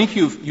think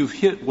you've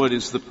hit what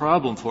is the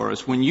problem for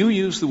us. When you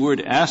use the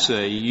word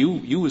assay,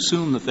 you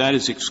assume that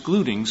is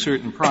excluding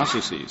certain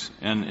processes,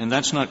 and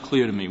that's not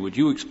clear to me. Would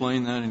you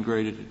explain that in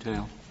greater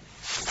detail?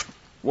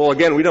 Well,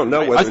 again, we don't know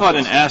whether — I thought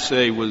an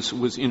assay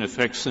was in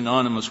effect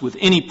synonymous with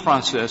any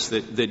process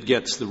that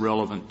gets the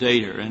relevant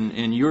data,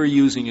 and you're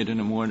using it in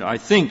a more — I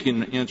think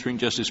in answering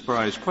Justice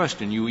Breyer's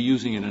question, you were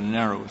using it in a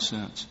narrower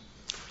sense.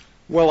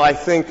 Well, I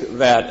think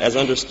that, as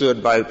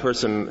understood by the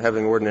person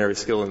having ordinary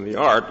skill in the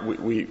art,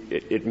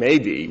 it may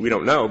be. We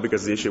don't know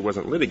because the issue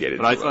wasn't litigated.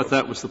 But I thought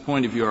that was the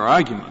point of your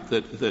argument,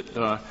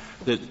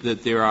 that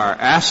there are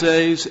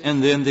assays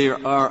and then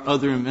there are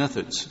other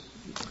methods.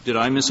 Did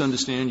I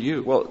misunderstand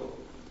you? Well,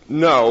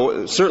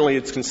 no. Certainly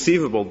it's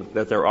conceivable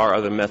that there are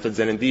other methods,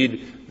 and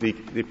indeed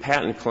the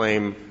patent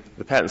claim,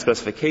 the patent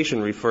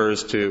specification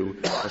refers to,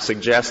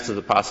 suggests to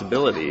the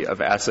possibility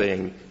of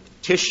assaying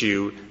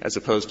tissue as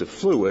opposed to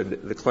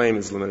fluid. The claim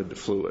is limited to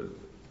fluid.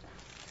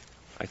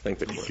 I think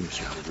that — Thank you,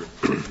 Mr.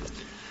 Holder.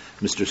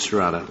 Mr.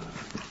 Serrata,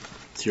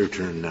 it's your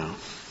turn now.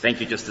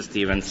 Thank you, Justice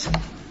Stevens.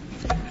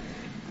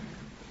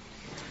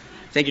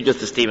 Thank you,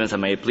 Justice Stevens,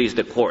 and may it please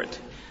the Court.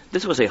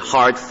 This was a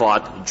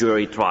hard-fought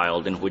jury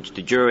trial in which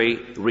the jury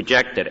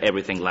rejected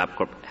everything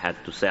LabCorp had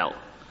to sell.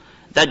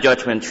 That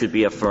judgment should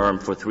be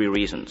affirmed for three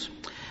reasons.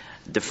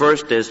 The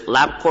first is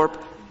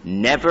LabCorp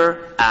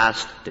never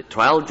asked the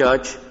trial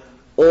judge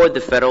or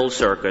the Federal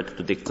Circuit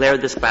to declare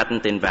this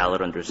patent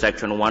invalid under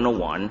Section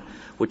 101,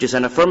 which is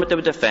an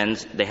affirmative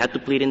defense they had to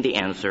plead in the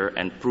answer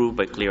and prove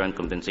by clear and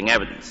convincing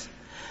evidence.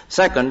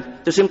 Second,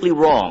 they're simply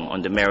wrong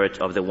on the merits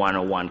of the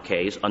 101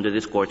 case under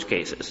this Court's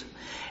cases.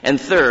 And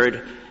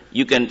third,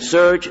 you can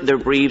search their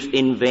briefs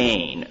in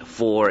vain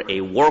for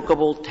a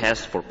workable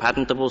test for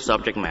patentable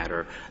subject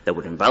matter that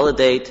would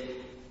invalidate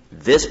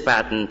this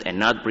patent and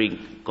not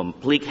bring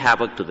complete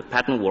havoc to the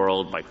patent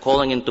world by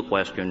calling into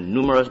question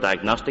numerous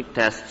diagnostic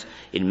tests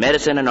in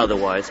medicine and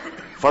otherwise,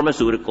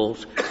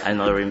 pharmaceuticals,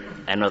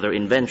 and other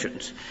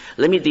inventions.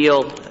 Let me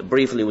deal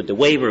briefly with the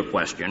waiver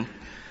question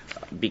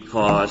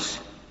because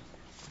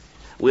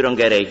we don't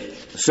get a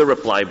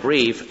surreply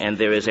brief, and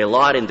there is a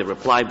lot in the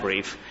reply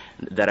brief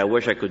that I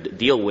wish I could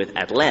deal with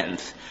at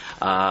length.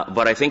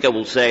 But I think I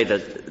will say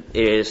that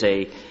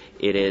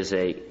it is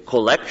a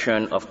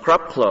collection of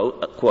crop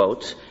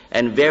quotes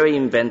and very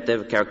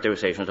inventive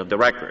characterizations of the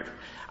record.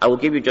 I will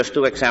give you just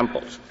two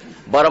examples.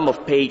 Bottom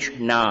of page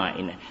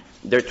 9,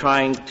 they're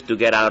trying to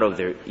get out of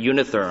their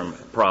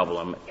unitherm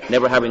problem,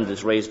 never having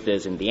raised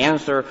this in the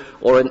answer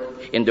or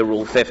in the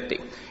Rule 50.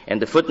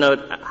 And the footnote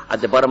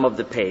at the bottom of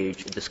the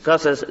page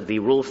discusses the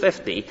Rule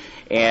 50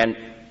 and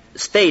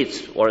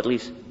states, or at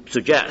least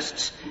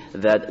suggests,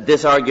 that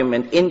this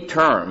argument in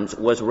terms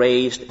was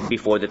raised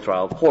before the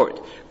trial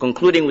court,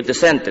 concluding with the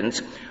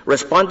sentence,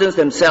 respondents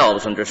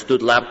themselves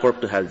understood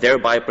LabCorp to have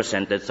thereby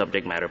presented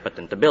subject matter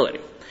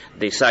patentability.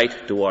 They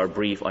cite to our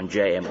brief on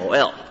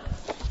JMOL.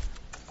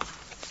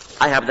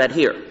 I have that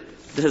here.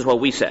 This is what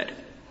we said.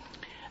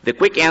 The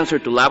quick answer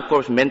to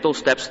LabCorp's mental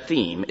steps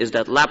theme is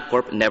that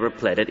LabCorp never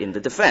pled it in the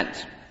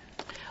defense.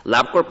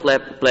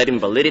 LabCorp pled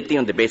invalidity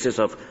on the basis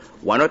of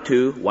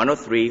 102,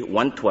 103,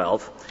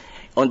 112,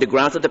 on the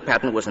grounds that the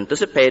patent was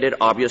anticipated,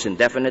 obvious,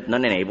 indefinite,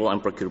 non-enable,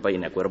 and procured by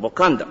inequitable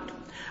conduct.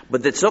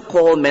 But the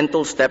so-called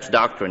mental steps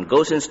doctrine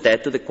goes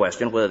instead to the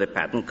question whether the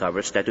patent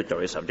covers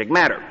statutory subject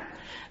matter.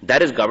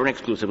 That is governed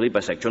exclusively by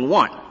Section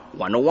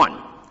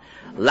 101.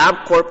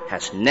 LabCorp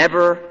has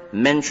never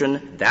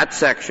mentioned that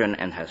section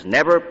and has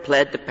never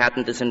pled the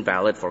patent is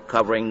invalid for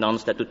covering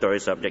non-statutory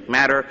subject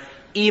matter,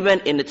 even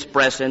in its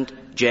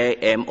present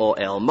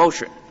JMOL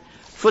motion.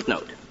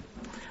 Footnote.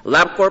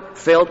 LabCorp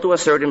failed to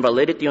assert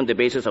invalidity on the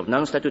basis of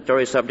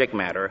non-statutory subject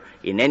matter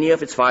in any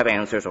of its 5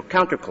 answers or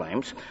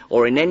counterclaims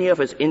or in any of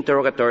its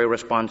interrogatory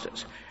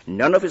responses.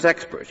 None of its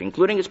experts,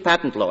 including its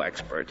patent law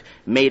expert,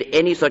 made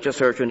any such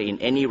assertion in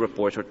any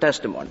reports or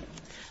testimony.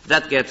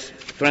 That gets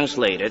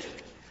translated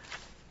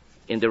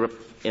in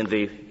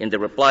the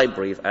reply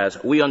brief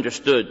as we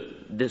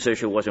understood this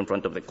issue was in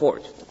front of the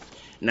court.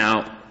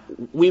 Now,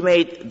 we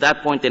made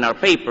that point in our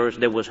papers.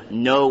 There was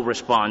no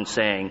response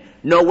saying,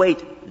 no,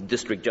 wait,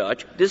 district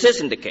judge, this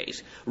isn't the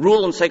case.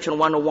 Rule on Section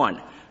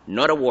 101,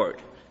 not a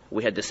word.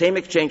 We had the same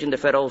exchange in the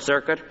Federal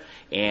Circuit,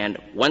 and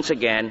once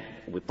again,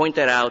 we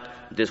pointed out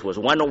this was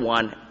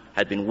 101,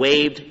 had been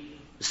waived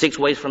 6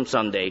 ways from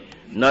Sunday,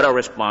 not a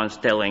response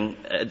telling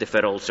the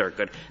Federal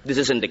Circuit, this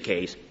isn't the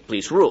case,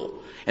 please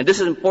rule. And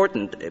this is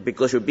important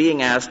because you're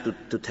being asked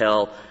to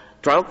tell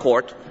trial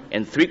court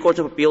and 3 courts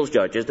of appeals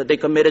judges that they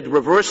committed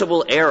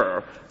reversible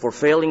error for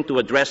failing to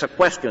address a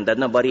question that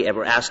nobody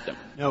ever asked them.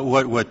 Now,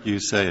 what do you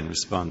say in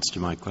response to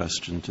my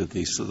question to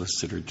the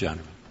Solicitor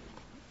General?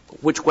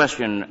 Which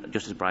question,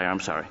 Justice Breyer? I'm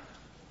sorry.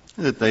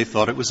 That they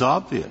thought it was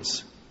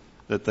obvious.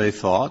 That they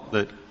thought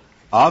that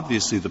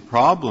obviously the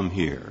problem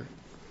here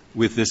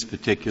with this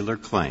particular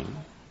claim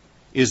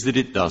is that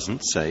it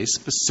doesn't say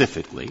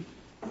specifically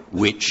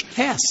which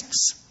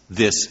tests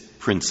this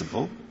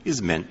principle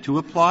is meant to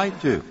apply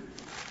to.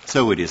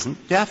 So it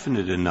isn't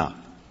definite enough.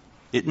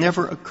 It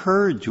never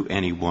occurred to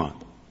anyone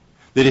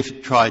that if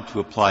it tried to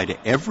apply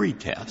to every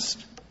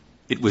test,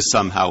 it was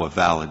somehow a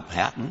valid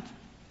patent.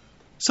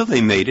 So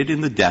they made it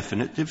in the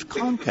definitive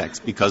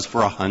context, because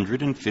for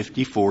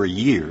 154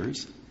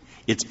 years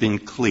it's been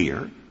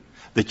clear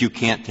that you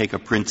can't take a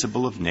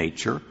principle of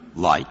nature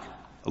like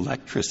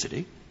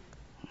electricity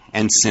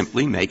and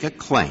simply make a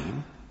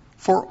claim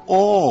for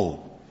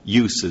all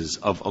uses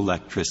of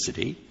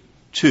electricity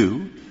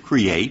to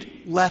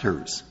create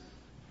letters.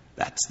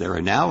 That's their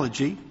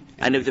analogy.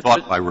 And they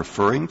thought by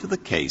referring to the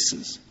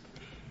cases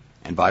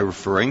and by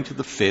referring to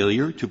the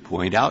failure to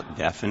point out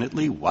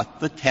definitely what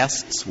the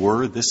tests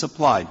were this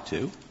applied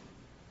to,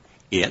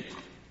 it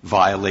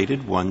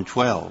violated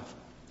 112,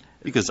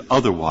 because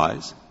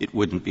otherwise it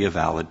wouldn't be a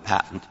valid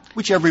patent,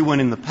 which everyone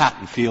in the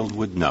patent field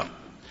would know.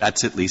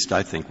 That's at least,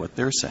 I think, what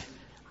they're saying.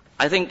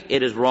 I think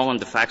it is wrong on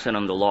the facts and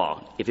on the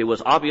law. If it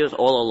was obvious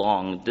all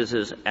along this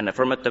is an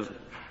affirmative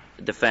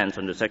defense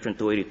under Section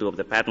 282 of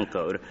the Patent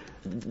Code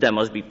that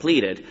must be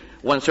pleaded,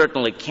 one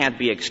certainly can't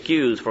be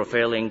excused for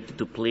failing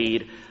to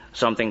plead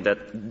something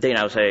that they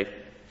now say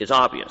is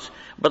obvious.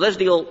 But let's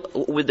deal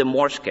with the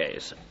Morse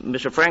case.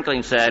 Mr.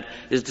 Franklin said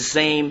it's the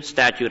same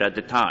statute at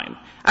the time.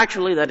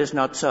 Actually, that is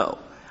not so.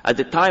 At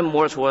the time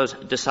Morse was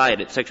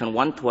decided, Section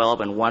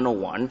 112 and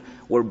 101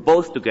 were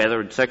both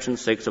together in Section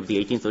 6 of the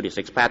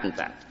 1836 Patent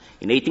Act.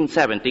 In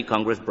 1870,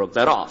 Congress broke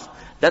that off.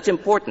 That's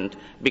important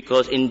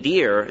because in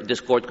Deere, this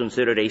Court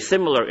considered a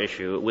similar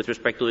issue with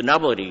respect to the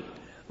novelty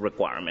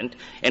requirement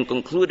and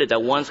concluded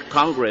that once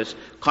Congress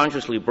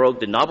consciously broke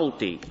the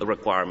novelty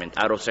requirement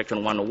out of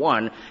Section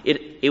 101,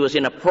 it was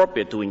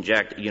inappropriate to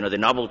inject, the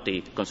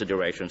novelty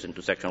considerations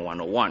into Section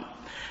 101.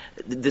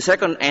 The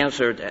second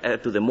answer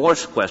to the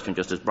Morse question,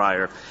 Justice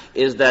Breyer,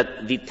 is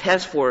that the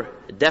test for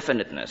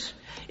definiteness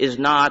is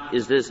not,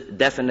 is this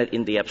definite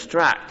in the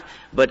abstract,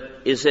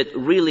 but is it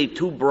really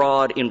too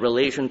broad in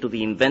relation to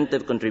the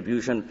inventive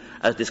contribution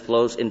as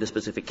disclosed in the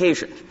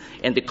specification?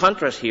 And the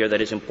contrast here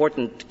that is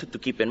important to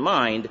keep in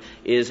mind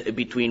is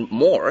between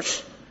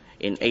Morse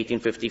in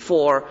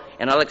 1854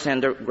 and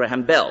Alexander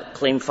Graham Bell,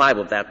 Claim 5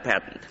 of that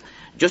patent.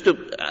 Just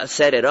to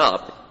set it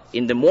up,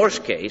 in the Morse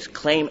case,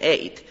 Claim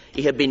 8,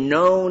 it had been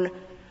known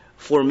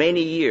for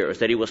many years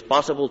that it was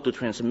possible to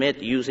transmit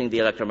using the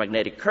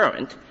electromagnetic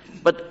current,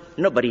 but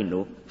nobody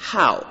knew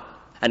how.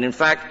 And in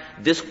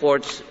fact, this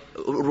Court's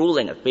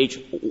ruling at page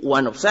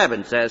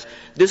 107 says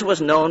this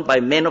was known by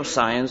men of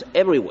science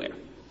everywhere.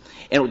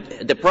 And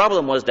the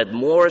problem was that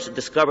Morse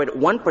discovered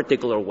one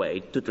particular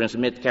way to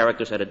transmit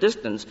characters at a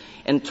distance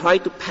and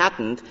tried to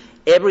patent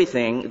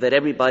everything that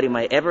everybody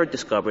might ever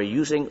discover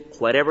using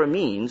whatever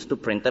means to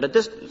print at a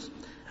distance.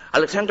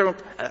 Alexander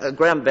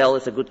Graham Bell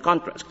is a good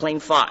contrast. Claim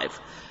 5.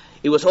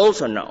 It was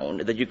also known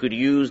that you could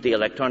use the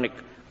electronic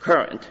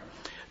current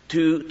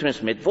to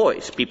transmit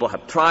voice. People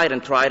have tried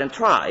and tried and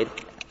tried.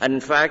 And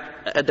in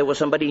fact, there was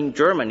somebody in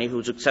Germany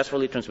who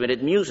successfully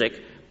transmitted music,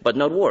 but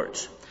not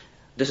words.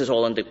 This is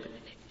all in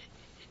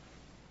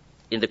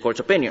the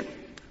Court's opinion.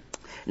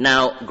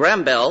 Now,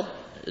 Graham Bell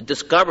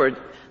discovered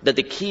that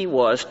the key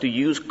was to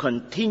use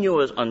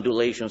continuous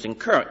undulations in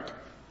current.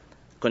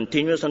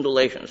 Continuous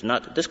undulations,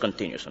 not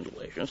discontinuous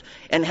undulations,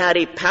 and had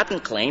a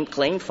patent claim,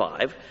 Claim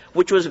 5,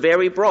 which was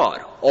very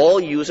broad. All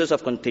uses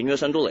of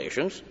continuous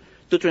undulations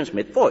to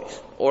transmit voice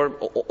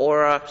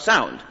or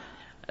sound.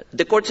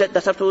 The Court said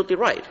that's absolutely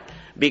right,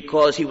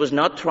 because he was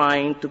not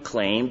trying to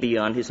claim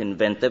beyond his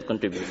inventive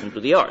contribution to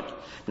the art.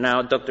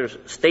 Now, Drs.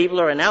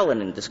 Stabler and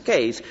Allen in this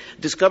case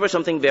discovered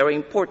something very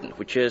important,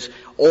 which is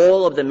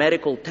all of the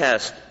medical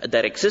tests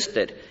that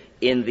existed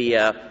in the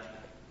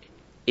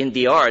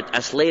art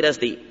as late as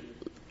the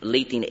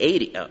late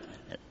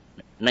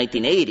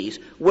 1980s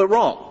were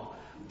wrong.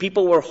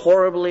 People were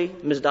horribly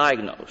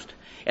misdiagnosed.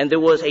 And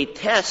there was a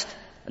test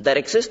that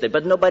existed,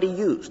 but nobody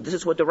used. This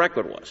is what the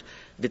record was.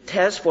 The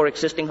test for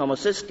existing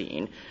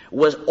homocysteine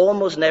was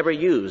almost never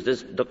used.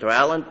 Dr.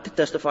 Allen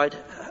testified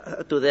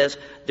to this.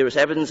 There is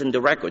evidence in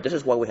the record. This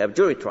is why we have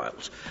jury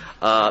trials.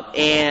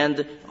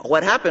 And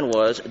what happened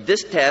was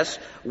this test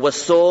was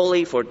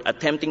solely for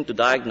attempting to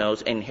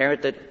diagnose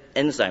inherited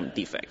enzyme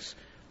defects.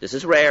 This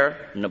is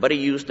rare. Nobody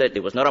used it.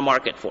 There was not a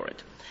market for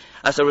it.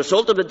 As a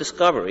result of the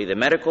discovery, the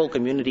medical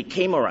community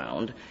came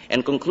around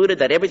and concluded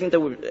that everything they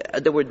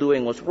were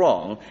doing was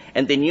wrong,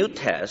 and the new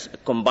test,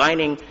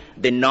 combining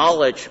the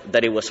knowledge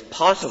that it was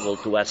possible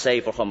to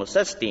assay for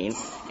homocysteine,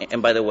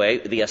 and by the way,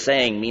 the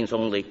assaying means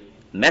only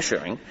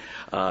measuring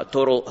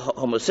total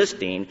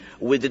homocysteine,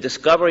 with the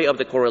discovery of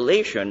the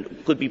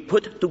correlation, could be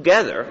put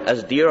together,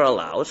 as DEER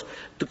allows,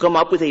 to come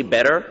up with a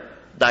better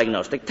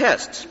diagnostic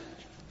test.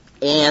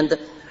 And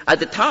at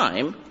the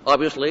time,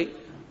 obviously,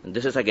 and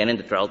this is again in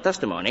the trial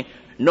testimony,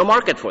 no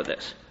market for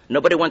this.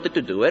 Nobody wanted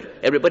to do it.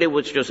 Everybody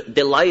was just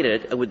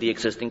delighted with the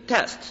existing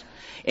tests.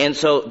 And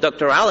so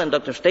Dr. Allen,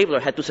 Dr. Stabler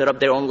had to set up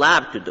their own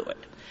lab to do it.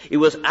 It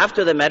was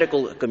after the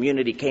medical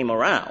community came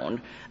around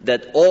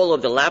that all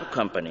of the lab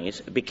companies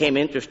became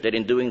interested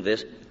in doing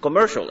this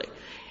commercially.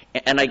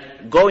 And I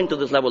go into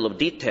this level of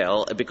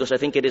detail because I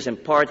think it is in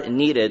part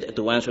needed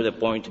to answer the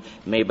point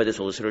made by the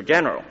Solicitor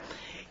General.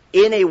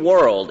 In a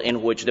world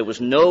in which there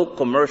was no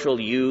commercial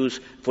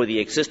use for the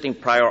existing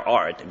prior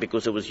art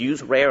because it was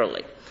used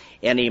rarely,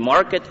 and a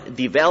market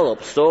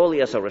developed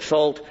solely as a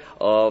result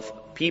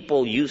of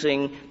people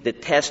using the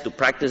test to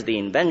practice the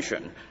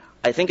invention,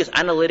 I think it's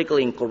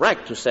analytically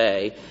incorrect to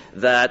say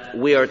that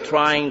we are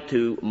trying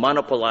to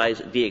monopolize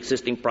the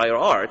existing prior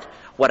art.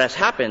 What has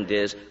happened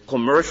is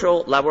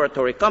commercial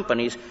laboratory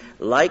companies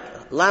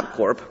like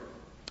LabCorp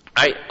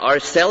are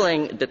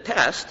selling the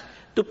test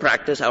to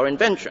practice our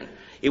invention.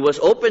 It was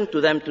open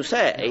to them to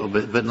say. Oh,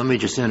 but let me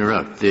just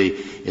interrupt.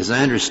 As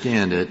I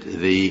understand it,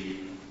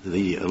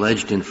 the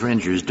alleged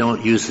infringers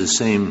don't use the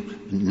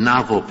same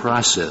novel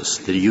process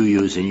that you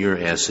use in your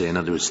assay. In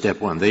other words,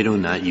 step one. They do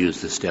not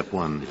use the step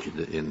one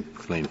in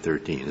Claim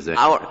 13. Is that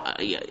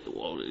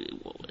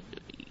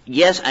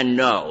yes and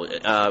no.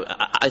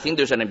 I think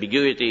there's an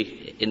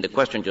ambiguity in the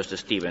question,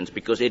 Justice Stevens,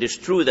 because it is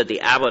true that the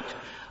Abbott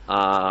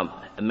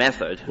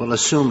method. Well,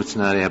 assume it's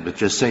not Abbott.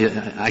 Just say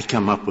I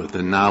come up with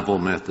a novel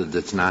method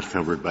that's not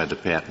covered by the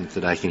patent,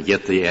 that I can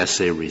get the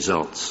assay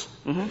results.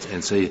 Mm-hmm.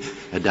 And say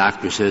a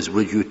doctor says,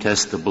 would you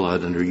test the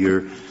blood under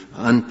your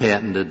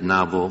unpatented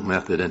novel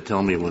method and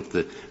tell me what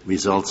the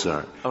results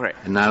are? All right.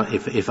 And now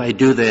if I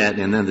do that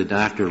and then the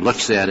doctor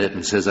looks at it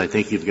and says, I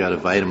think you've got a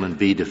vitamin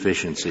B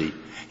deficiency,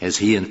 has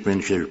he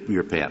infringed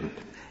your patent?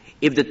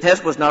 If the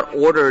test was not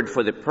ordered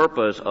for the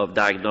purpose of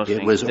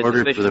diagnosing it was the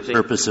ordered deficiency, for the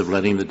purpose of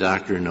letting the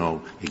doctor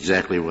know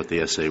exactly what the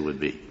assay would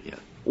be. Yeah.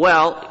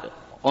 Well,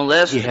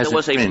 unless there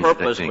was a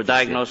purpose for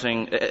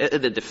diagnosing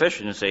the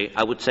deficiency,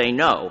 I would say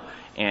no.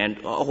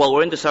 And while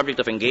we're in the subject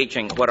of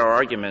engaging what our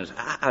arguments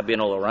have been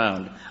all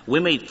around, we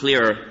made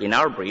clear in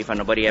our brief, and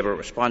nobody ever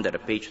responded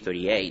at page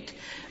 38,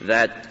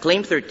 that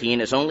Claim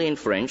 13 is only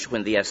infringed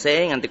when the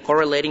assaying and the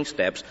correlating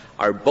steps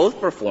are both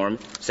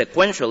performed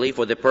sequentially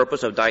for the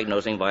purpose of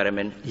diagnosing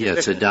vitamin deficiency.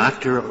 Yes, a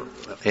doctor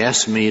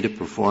asked me to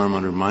perform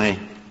under my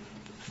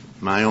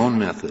own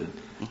method,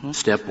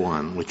 step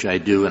one, which I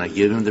do, and I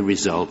give him the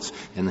results,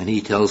 and then he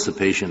tells the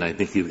patient, I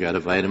think you've got a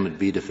vitamin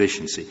B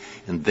deficiency.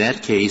 In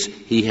that case,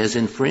 he has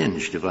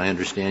infringed, if I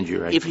understand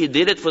you right. If he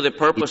did it for the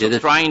purpose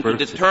of trying to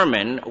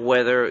determine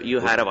whether you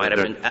had a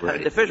vitamin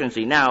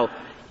deficiency. Now,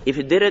 if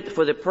he did it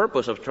for the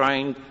purpose of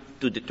trying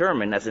to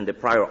determine, as in the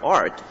prior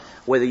art,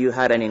 whether you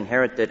had an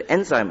inherited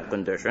enzyme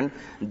condition,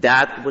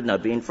 that would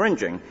not be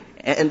infringing.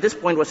 And this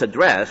point was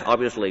addressed,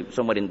 obviously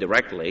somewhat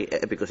indirectly,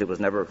 because it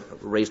was never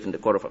raised in the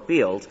Court of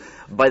Appeals,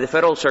 by the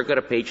Federal Circuit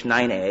at page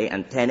 9A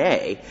and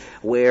 10A,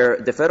 where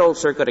the Federal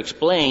Circuit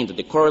explained that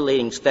the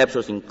correlating steps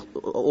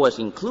was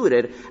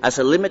included as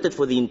a limited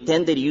for the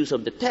intended use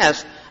of the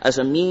test as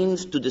a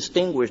means to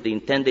distinguish the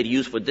intended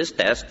use for this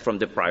test from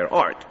the prior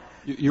art.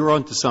 You're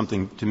on to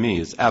something, to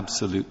me, is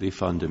absolutely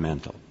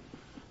fundamental.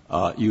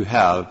 You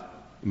have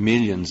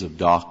millions of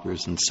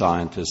doctors and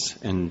scientists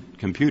and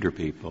computer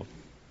people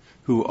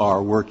who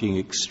are working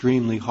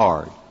extremely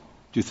hard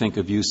to think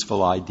of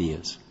useful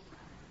ideas.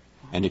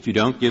 And if you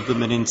don't give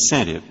them an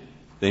incentive,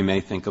 they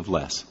may think of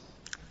less.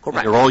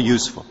 Correct. They're all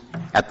useful.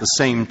 At the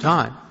same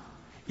time,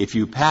 if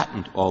you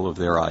patent all of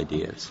their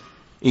ideas,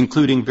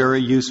 including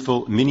very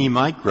useful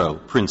mini-micro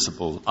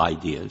principle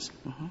ideas,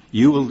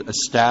 you will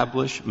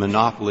establish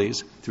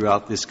monopolies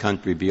throughout this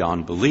country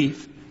beyond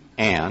belief,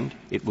 and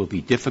it will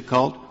be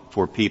difficult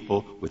for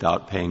people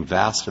without paying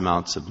vast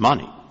amounts of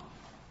money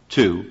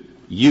to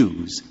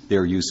use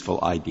their useful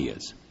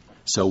ideas.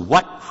 So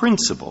what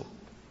principle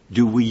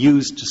do we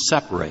use to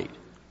separate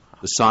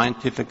the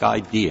scientific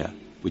idea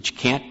which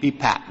can't be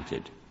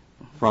patented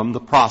from the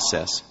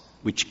process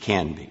which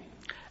can be?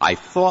 I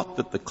thought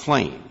that the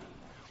claim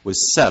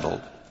was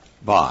settled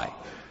by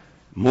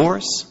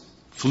Morse,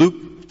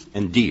 Fluke,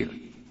 and Deere.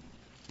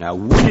 Now,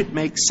 would it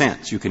make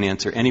sense? You can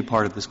answer any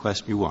part of this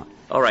question you want.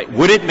 All right.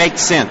 Would it make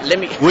sense?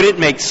 Would it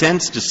make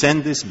sense to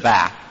send this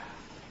back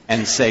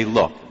and say,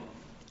 look,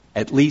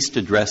 at least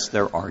address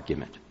their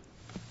argument?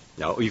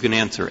 No, you can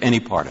answer any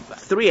part of that.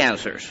 3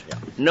 answers. Yeah.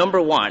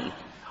 Number one,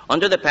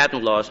 Under the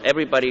patent laws,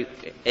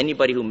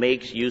 anybody who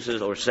makes,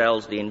 uses, or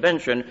sells the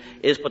invention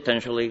is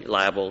potentially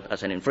liable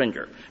as an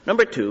infringer.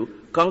 Number two,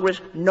 Congress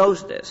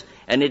knows this,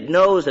 and it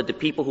knows that the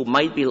people who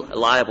might be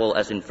liable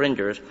as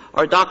infringers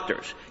are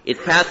doctors. It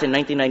passed in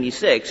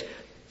 1996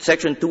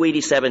 Section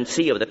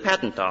 287C of the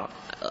patent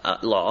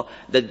law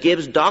that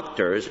gives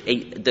doctors a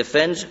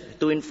defense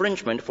to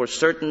infringement for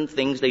certain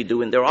things they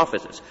do in their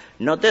offices,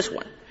 not this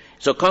one.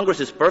 So Congress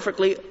is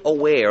perfectly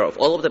aware of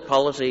all of the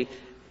policy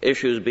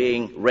issues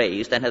being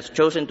raised and has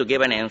chosen to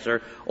give an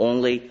answer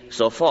only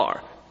so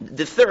far.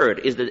 The third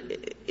is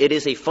that it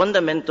is a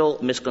fundamental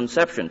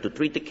misconception to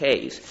treat the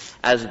case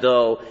as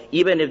though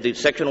even if the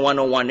Section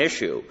 101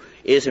 issue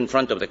is in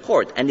front of the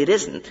court, and it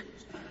isn't,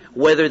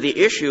 whether the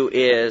issue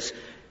is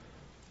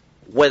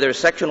whether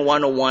Section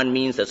 101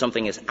 means that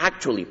something is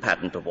actually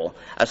patentable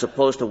as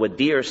opposed to what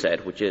Deere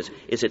said, which is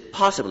it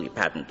possibly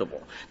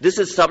patentable? This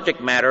is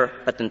subject matter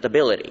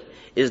patentability,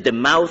 is the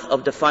mouth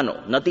of the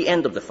funnel, not the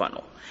end of the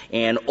funnel.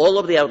 And all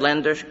of the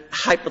outlandish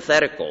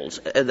hypotheticals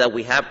that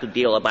we have to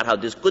deal about how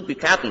this could be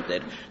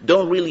patented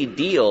don't really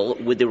deal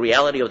with the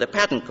reality of the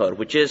patent code,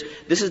 which is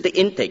this is the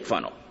intake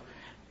funnel.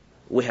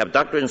 We have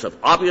doctrines of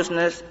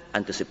obviousness,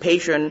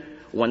 anticipation,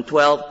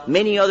 112,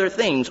 many other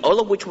things,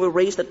 all of which were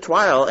raised at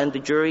trial and the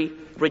jury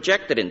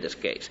rejected in this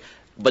case.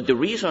 But the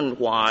reason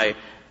why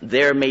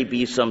there may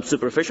be some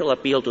superficial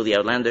appeal to the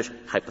outlandish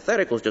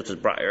hypotheticals, Justice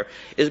Breyer,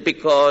 is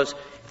because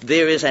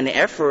there is an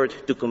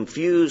effort to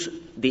confuse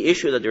the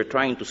issue that they're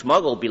trying to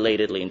smuggle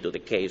belatedly into the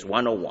case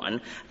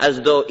 101 as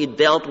though it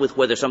dealt with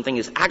whether something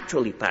is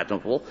actually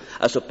patentable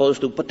as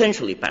opposed to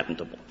potentially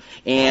patentable.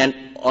 And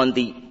on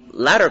the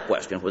latter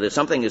question, whether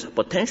something is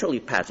potentially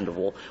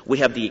patentable, we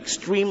have the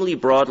extremely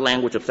broad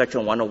language of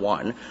Section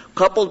 101,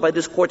 coupled by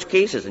this Court's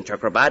cases in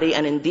Chakrabarti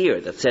and in Deere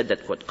that said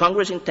that what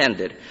Congress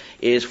intended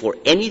is for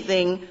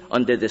anything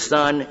under the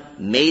sun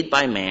made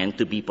by man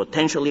to be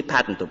potentially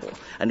patentable.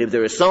 And if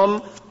there is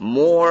some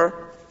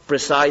more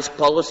precise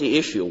policy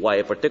issue why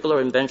a particular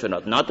invention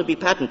ought not to be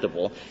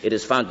patentable, it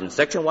is found in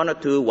Section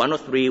 102,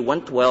 103,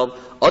 112,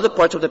 other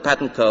parts of the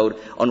patent code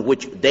on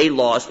which they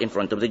lost in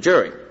front of the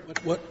jury.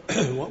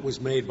 What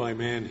was made by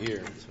man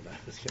here?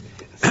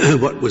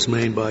 What was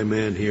made by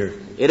man here?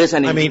 It is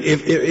an. I mean,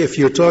 if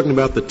you're talking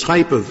about the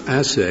type of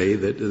assay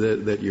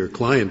that your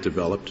client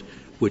developed,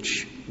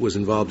 which was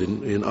involved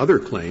in other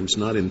claims,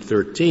 not in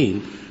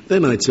 13,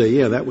 then I'd say,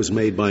 yeah, that was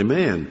made by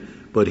man.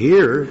 But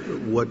here,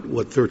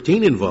 what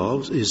 13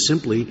 involves is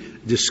simply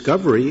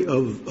discovery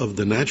of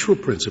the natural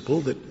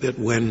principle that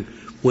when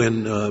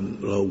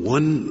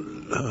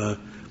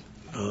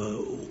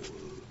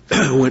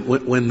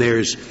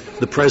there's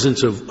the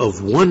presence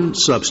of one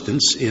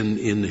substance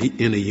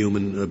in a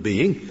human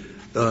being,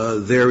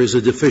 there is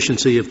a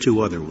deficiency of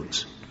two other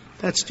ones.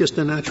 That's just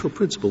a natural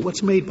principle.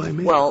 What's made by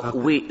man? Well,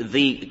 we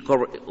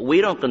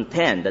don't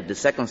contend that the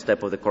second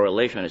step of the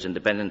correlation is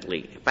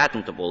independently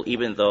patentable,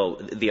 even though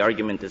the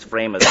argument is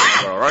framed as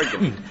our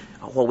argument.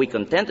 What we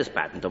contend is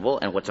patentable,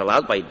 and what's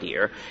allowed by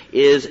Deere,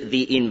 is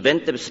the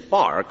inventive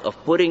spark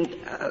of putting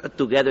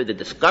together the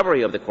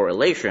discovery of the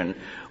correlation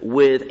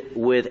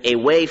with a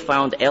way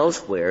found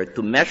elsewhere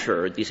to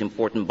measure these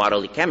important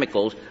bodily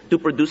chemicals to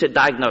produce a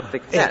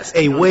diagnostic test.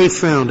 A way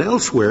found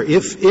elsewhere,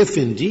 if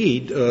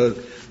indeed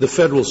the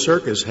Federal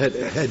Circus had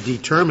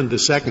determined the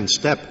second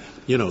step,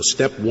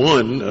 step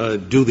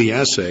one, do the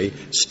assay,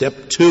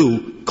 step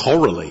two,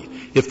 correlate.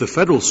 If the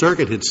Federal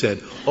Circuit had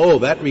said,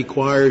 that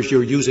requires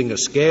you're using a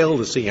scale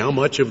to see how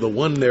much of the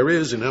one there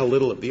is and how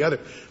little of the other.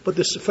 But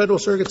the Federal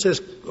Circuit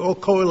says all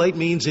correlate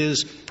means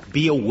is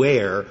be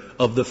aware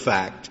of the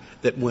fact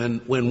that when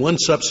one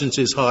substance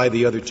is high,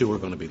 the other two are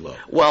going to be low.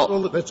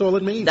 Well, that's all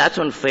it means. That's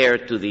unfair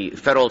to the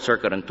Federal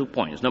Circuit on 2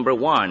 points. Number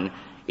one,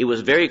 it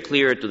was very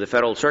clear to the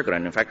Federal Circuit,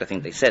 and in fact I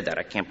think they said that,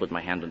 I can't put my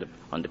hand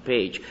on the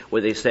page,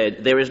 where they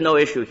said there is no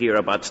issue here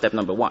about step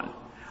number one.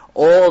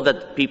 All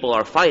that people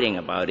are fighting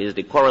about is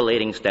the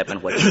correlating step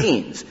and what it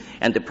means.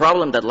 And the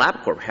problem that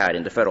LabCorp had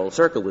in the Federal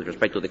Circuit with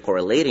respect to the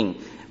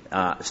correlating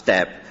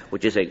step,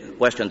 which is a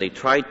question they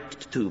tried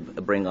to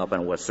bring up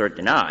and was cert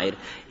denied,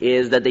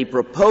 is that they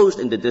proposed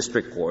in the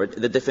district court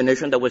the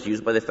definition that was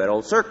used by the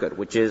Federal Circuit,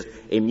 which is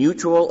a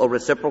mutual or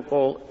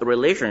reciprocal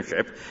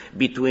relationship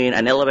between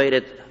an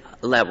elevated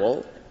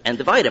level and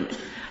the vitamin.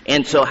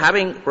 And so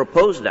having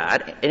proposed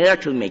that, it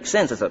actually makes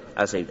sense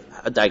as a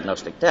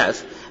diagnostic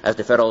test, as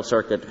the Federal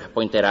Circuit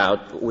pointed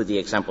out with the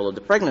example of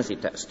the pregnancy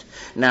test.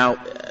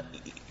 Now,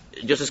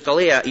 Justice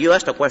Scalia, you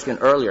asked a question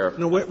earlier.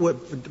 No,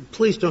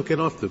 please don't get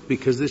off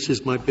because this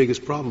is my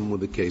biggest problem with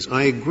the case.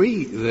 I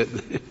agree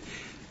that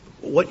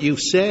what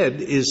you've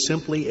said is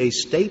simply a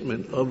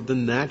statement of the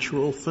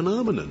natural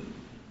phenomenon,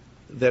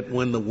 that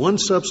when the one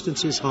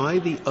substance is high,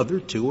 the other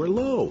two are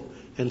low.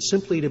 And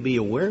simply to be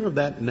aware of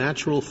that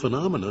natural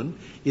phenomenon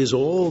is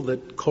all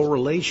that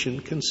correlation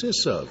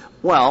consists of.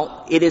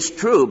 Well, it is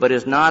true, but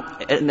it's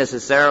not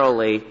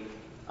necessarily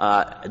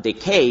the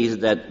case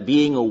that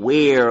being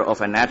aware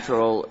of a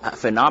natural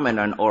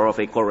phenomenon or of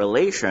a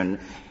correlation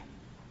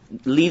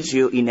leads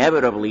you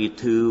inevitably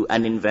to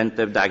an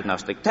inventive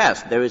diagnostic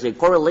test. There is a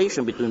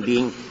correlation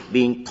between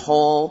being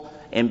tall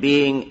and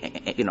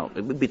being,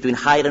 between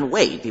height and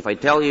weight. If I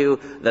tell you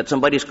that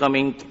somebody's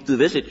coming to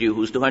visit you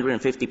who's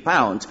 250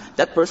 pounds,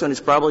 that person is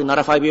probably not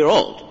a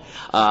 5-year-old.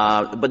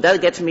 But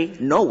that gets me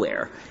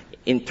nowhere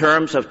in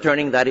terms of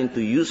turning that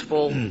into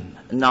useful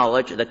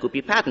knowledge that could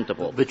be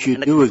patentable. But you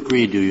do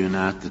agree, do you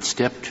not, that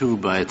Step 2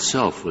 by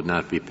itself would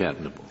not be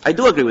patentable? I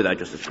do agree with that,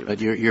 Justice Stevens.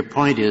 But your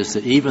point is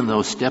that even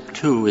though Step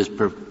 2 is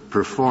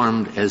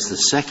performed as the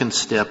second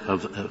step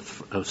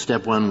of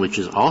Step 1, which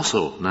is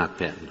also not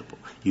patentable,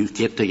 you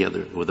get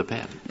together with a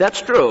patent.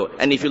 That's true.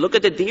 And if you look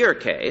at the Deere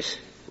case,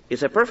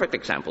 it's a perfect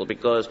example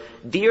because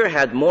Deere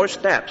had more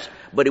steps,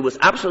 but it was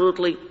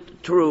absolutely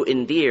true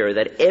in Deere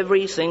that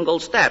every single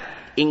step,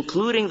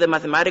 including the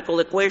mathematical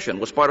equation,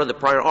 was part of the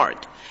prior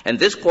art. And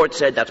this court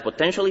said that's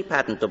potentially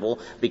patentable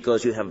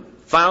because you have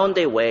found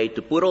a way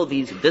to put all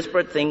these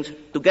disparate things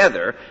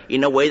together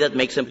in a way that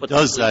makes them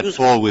potentially useful. Does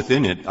that fall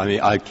within it? I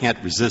mean, I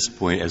can't resist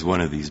point as one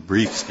of these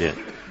briefs did.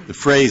 The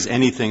phrase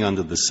anything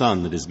under the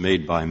sun that is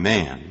made by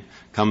man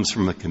comes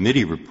from a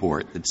committee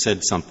report that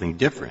said something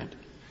different.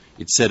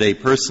 It said a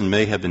person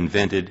may have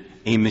invented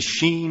a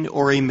machine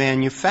or a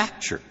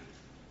manufacture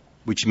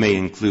which may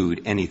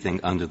include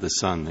anything under the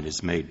sun that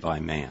is made by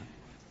man.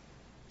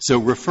 So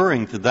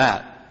referring to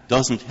that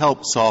doesn't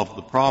help solve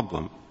the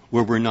problem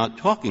where we're not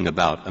talking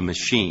about a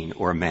machine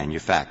or a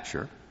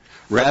manufacture.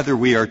 Rather,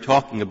 we are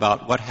talking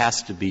about what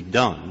has to be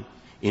done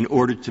in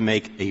order to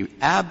make an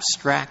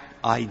abstract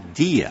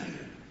idea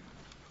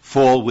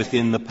fall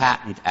within the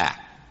Patent Act.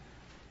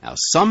 Now,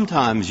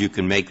 sometimes you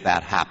can make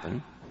that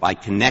happen by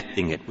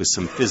connecting it with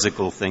some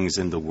physical things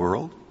in the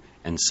world,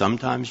 and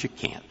sometimes you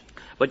can't.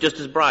 But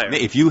Justice Breyer,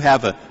 if you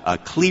have a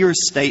clear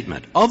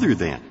statement other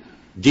than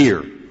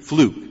Deere,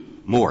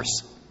 Fluke,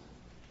 Morse,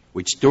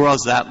 which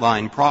draws that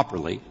line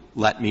properly,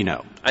 let me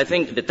know. I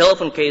think the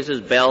telephone cases,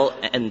 Bell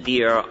and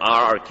Deere,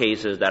 are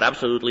cases that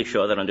absolutely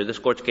show that under this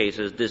Court's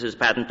cases, this is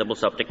patentable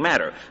subject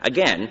matter.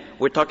 Again,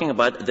 we're talking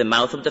about the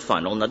mouth of the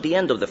funnel, not the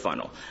end of the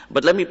funnel.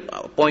 But let me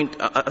point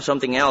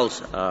something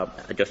else,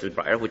 Justice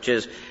Breyer, which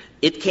is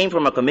it came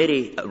from a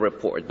committee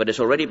report, but it's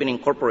already been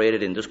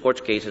incorporated in this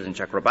Court's cases in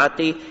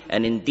Chakrabarti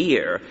and in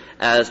Deere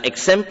as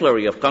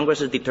exemplary of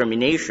Congress's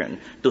determination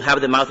to have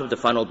the mouth of the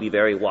funnel be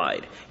very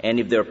wide. And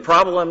if there are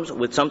problems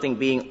with something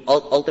being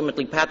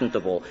ultimately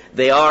patentable,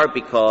 they are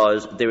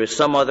because there is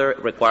some other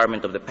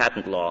requirement of the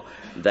patent law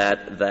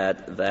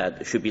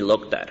that should be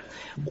looked at.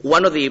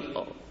 One of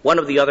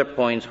the other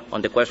points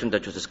on the question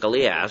that Justice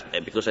Scalia asked,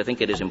 because I think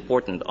it is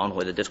important on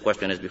whether this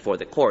question is before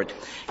the Court,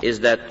 is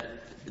that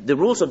the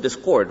rules of this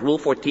Court, Rule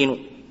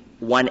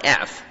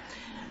 14(1)(f),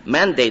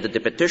 mandate that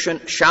the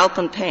petition shall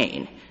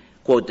contain,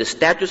 quote, the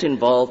statutes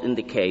involved in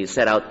the case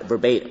set out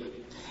verbatim.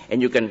 And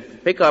you can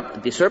pick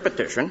up the cert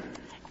petition,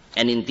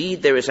 and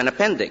indeed there is an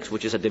appendix,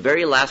 which is at the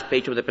very last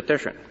page of the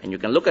petition. And you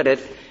can look at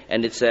it,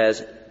 and it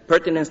says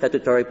pertinent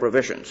statutory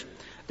provisions.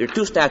 There are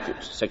two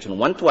statutes, Section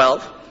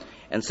 112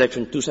 and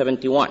Section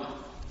 271.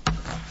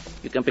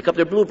 You can pick up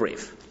their blue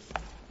brief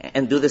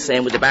and do the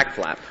same with the back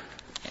flap.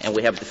 And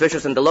we have the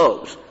fishes and the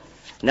loaves.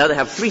 Now they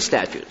have three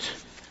statutes,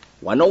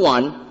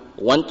 101,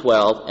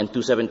 112, and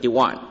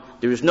 271.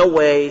 There is no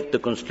way to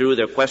construe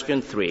their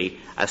question 3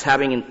 as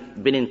having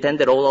been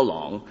intended all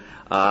along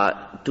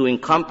to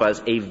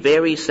encompass a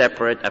very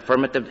separate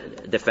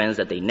affirmative defense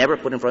that they never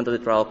put in front of the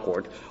trial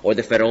court or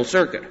the Federal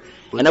Circuit.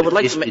 Would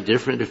it be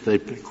different if they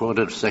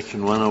quoted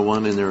Section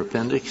 101 in their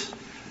appendix?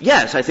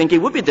 Yes, I think it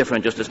would be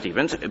different, Justice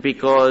Stevens,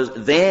 because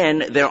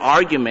then their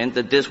argument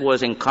that this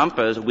was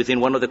encompassed within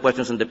one of the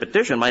questions in the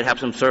petition might have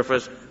some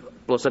surface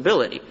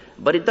plausibility,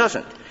 but it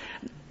doesn't.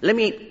 Let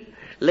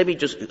me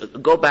just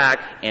go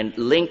back and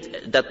link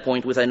that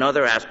point with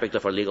another aspect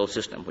of our legal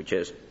system, which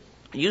is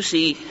you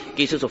see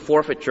cases of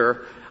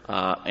forfeiture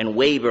and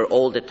waiver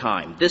all the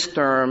time. This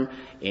term,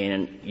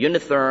 in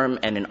Unitherm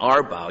and in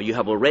Arbau, you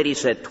have already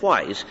said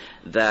twice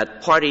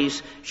that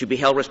parties should be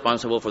held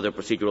responsible for their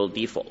procedural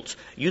defaults.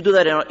 You do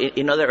that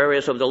in other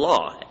areas of the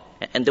law.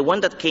 And the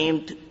one that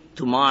came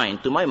to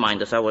my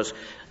mind as I was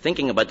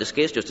thinking about this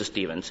case, Justice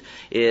Stevens,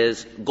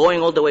 is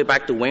going all the way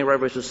back to Wainwright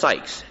versus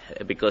Sykes,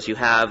 because you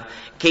have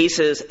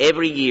cases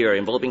every year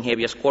involving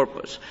habeas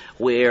corpus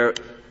where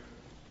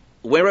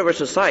Wainwright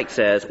versus Sykes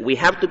says we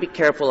have to be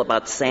careful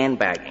about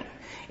sandbagging,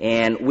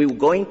 and we're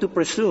going to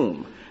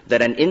presume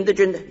that an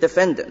indigent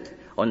defendant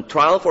on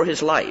trial for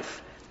his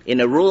life in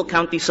a rural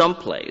county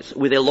someplace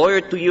with a lawyer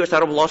 2 years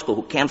out of law school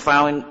who can't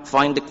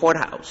find the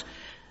courthouse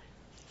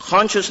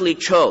consciously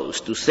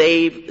chose to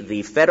save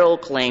the Federal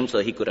claim so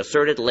that he could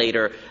assert it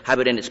later, have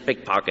it in his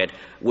pickpocket.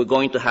 We're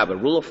going to have a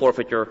rule of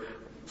forfeiture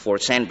for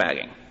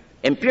sandbagging.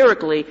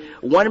 Empirically,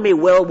 one may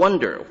well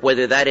wonder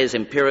whether that is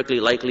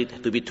empirically likely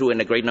to be true in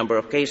a great number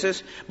of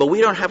cases, but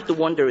we don't have to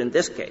wonder in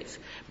this case,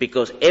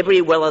 because every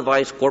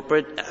well-advised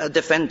corporate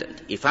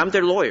defendant, if I'm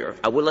their lawyer,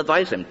 I will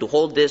advise them to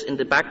hold this in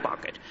the back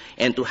pocket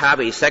and to have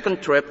a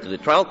second trip to the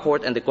trial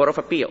court and the Court of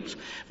Appeals,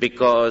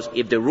 because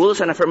if the rule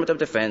is an affirmative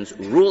defense,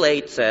 Rule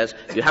 8 says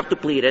you have to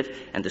plead it,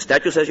 and the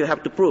statute says you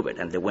have to prove it,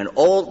 and they went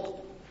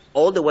all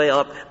the way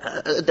up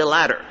the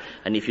ladder.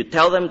 And if you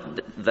tell them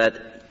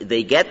that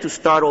they get to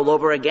start all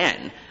over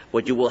again,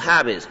 what you will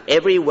have is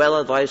every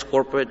well-advised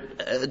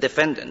corporate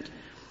defendant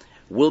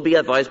will be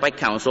advised by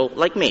counsel,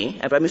 like me,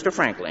 and by Mr.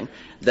 Franklin,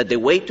 that the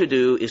way to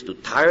do is to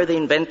tire the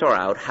inventor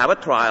out, have a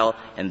trial,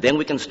 and then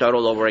we can start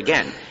all over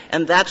again.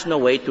 And that's no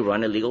way to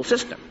run a legal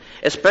system,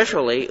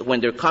 especially when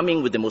they're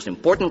coming with the most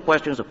important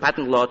questions of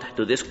patent law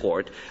to this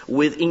court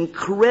with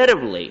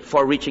incredibly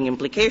far-reaching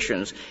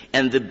implications,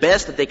 and the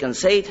best that they can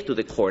say to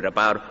the court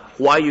about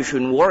why you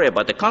shouldn't worry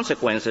about the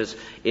consequences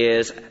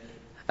is,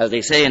 as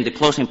they say in the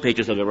closing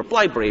pages of the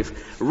reply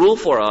brief, rule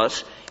for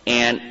us,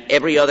 and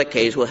every other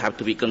case will have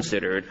to be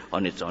considered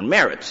on its own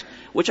merits,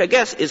 which I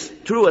guess is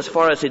true as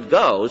far as it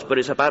goes, but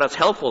it's about as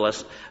helpful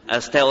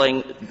as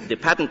telling the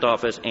patent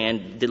office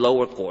and the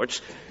lower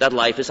courts that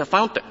life is a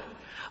fountain.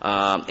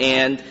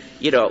 And,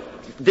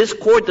 this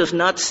court does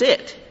not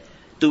sit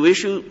to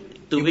issue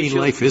You mean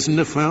life isn't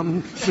a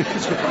fountain?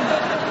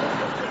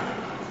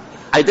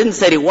 I didn't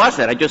say it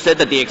wasn't. I just said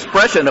that the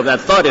expression of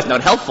that thought is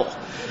not helpful.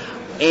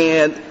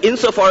 And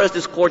insofar as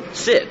this court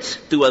sits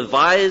to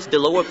advise the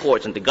lower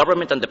courts and the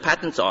government and the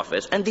patents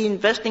office and the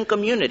investing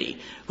community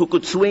who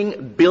could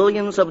swing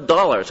billions of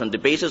dollars on the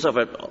basis of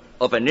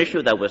an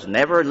issue that was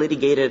never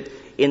litigated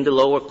in the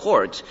lower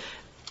courts,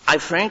 I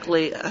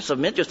frankly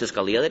submit, Justice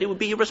Scalia, that it would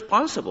be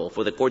irresponsible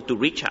for the court to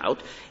reach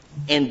out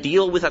and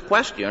deal with a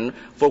question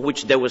for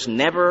which there was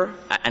never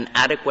an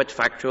adequate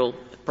factual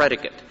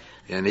predicate.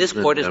 And this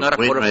court is not a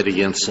court of... Wainwright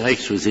against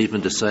Sykes was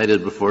even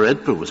decided before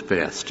AEDPA was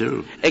passed,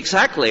 too.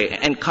 Exactly.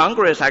 And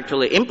Congress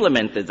actually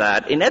implemented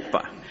that in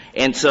AEDPA.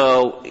 And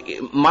so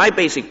my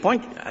basic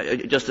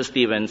point, Justice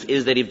Stevens,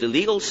 is that if the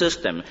legal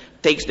system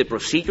takes the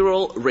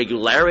procedural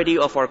regularity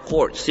of our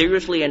courts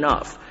seriously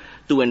enough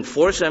to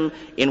enforce them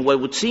in what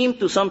would seem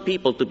to some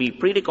people to be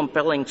pretty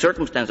compelling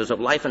circumstances of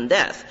life and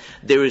death,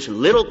 there is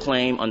little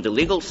claim on the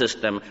legal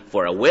system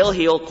for a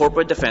well-heeled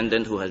corporate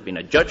defendant who has been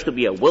adjudged to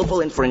be a willful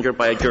infringer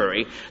by a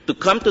jury to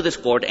come to this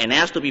court and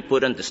ask to be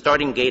put on the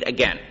starting gate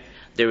again.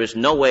 There is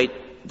no way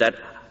that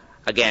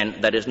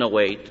is no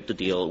way to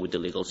deal with the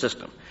legal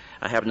system.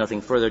 I have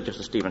nothing further,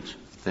 Justice Stevens.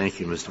 Thank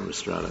you, Mr.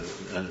 Mastrada.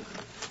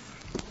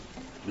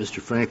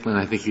 Mr. Franklin,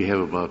 I think you have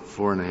about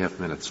 4.5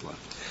 minutes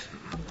left.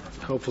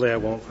 Hopefully I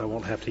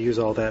won't have to use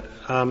all that.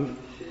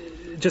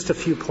 Just a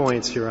few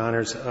points, Your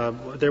Honors.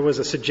 There was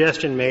a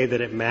suggestion made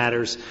that it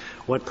matters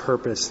what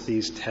purpose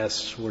these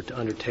tests were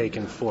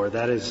undertaken for.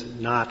 That is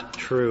not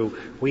true.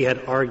 We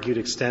had argued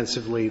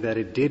extensively that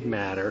it did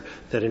matter,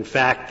 that in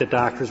fact the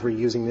doctors were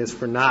using this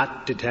for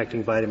not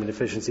detecting vitamin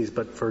deficiencies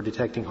but for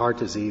detecting heart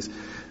disease.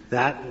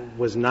 That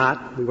was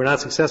not — we were not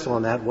successful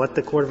on that. What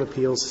the Court of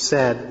Appeals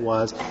said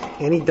was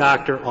any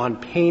doctor on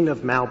pain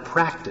of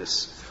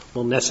malpractice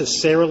will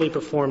necessarily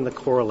perform the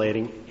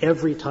correlating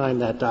every time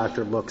that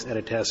doctor looks at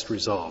a test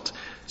result.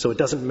 So it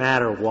doesn't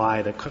matter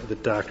why the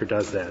doctor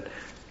does that.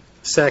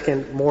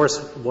 Second,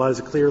 Morse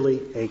was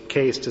clearly a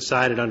case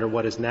decided under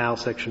what is now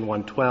Section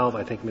 112.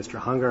 I think Mr.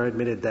 Hunger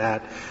admitted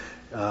that.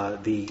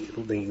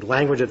 The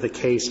language of the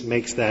case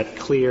makes that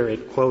clear.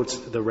 It quotes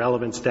the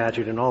relevant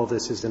statute, and all of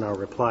this is in our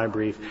reply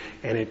brief,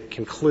 and it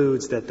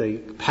concludes that the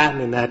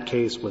patent in that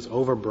case was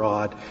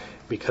overbroad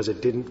because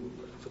it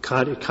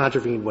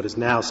contravened what is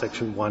now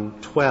Section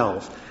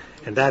 112.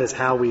 And that is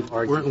how we've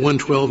argued. Weren't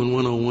 112 and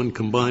 101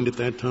 combined at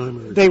that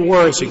time? They were.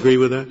 Do you disagree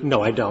with that?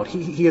 No, I don't.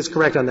 He is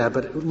correct on that.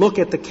 But look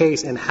at the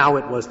case and how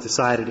it was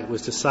decided. It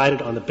was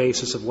decided on the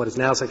basis of what is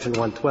now Section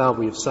 112.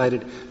 We have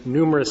cited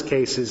numerous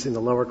cases in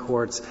the lower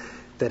courts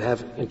that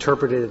have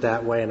interpreted it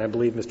that way, and I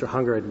believe Mr.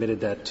 Hunger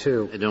admitted that,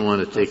 too. I don't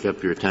want to take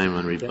up your time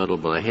on rebuttal,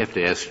 but I have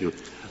to ask you,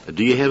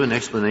 do you have an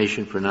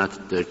explanation for not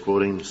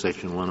quoting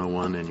Section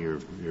 101 in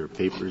your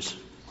papers?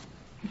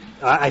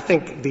 I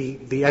think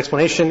the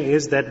explanation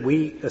is that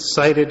we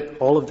cited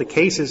all of the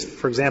cases.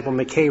 For example,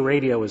 McKay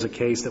Radio is a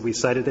case that we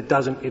cited that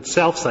doesn't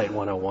itself cite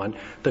 101.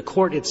 The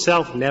Court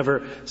itself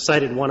never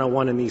cited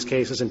 101 in these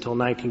cases until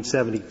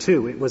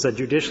 1972. It was a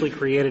judicially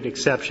created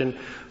exception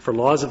for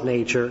laws of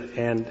nature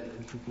and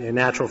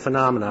natural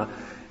phenomena.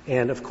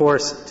 And, of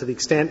course, to the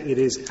extent it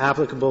is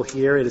applicable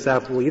here, it is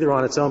applicable either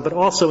on its own, but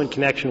also in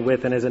connection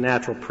with and as a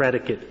natural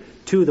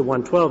predicate to the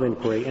 112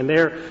 inquiry. And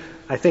there,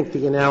 I think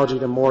the analogy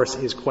to Morse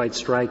is quite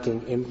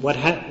striking. In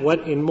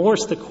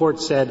Morse, the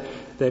Court said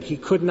that he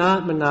could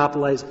not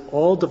monopolize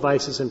all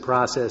devices and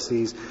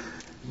processes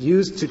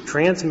used to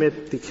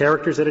transmit the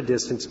characters at a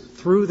distance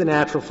through the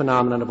natural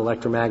phenomenon of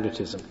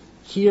electromagnetism.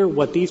 Here,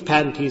 what these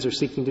patentees are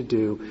seeking to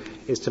do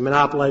is to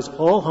monopolize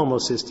all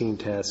homocysteine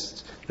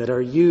tests that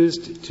are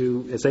used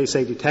to, as they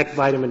say, detect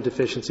vitamin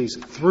deficiencies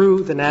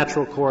through the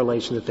natural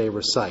correlation that they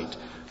recite.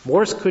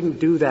 Morse couldn't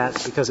do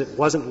that because it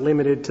wasn't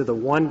limited to the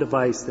one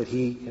device that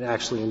he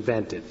actually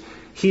invented.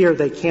 Here,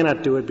 they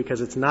cannot do it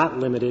because it's not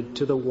limited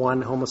to the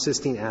one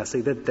homocysteine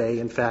assay that they,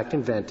 in fact,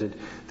 invented,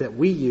 that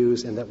we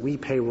use and that we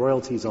pay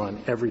royalties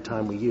on every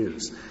time we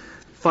use.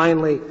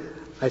 Finally,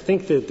 I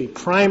think that the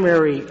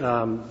primary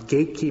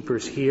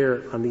gatekeepers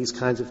here on these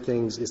kinds of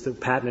things is the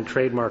Patent and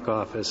Trademark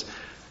Office.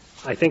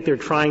 I think they're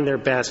trying their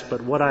best,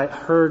 but what I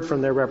heard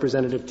from their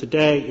representative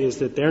today is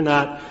that they're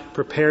not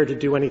prepared to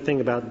do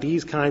anything about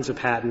these kinds of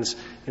patents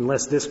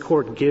unless this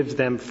Court gives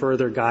them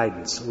further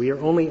guidance. We are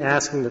only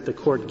asking that the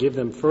Court give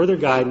them further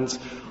guidance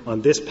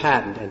on this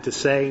patent and to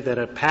say that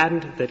a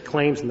patent that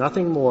claims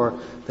nothing more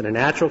than a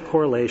natural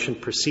correlation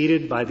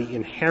preceded by the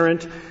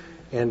inherent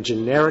and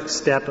generic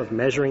step of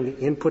measuring the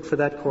input for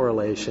that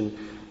correlation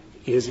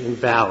is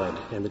invalid,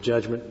 and the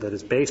judgment that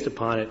is based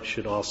upon it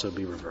should also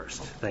be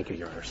reversed. Thank you,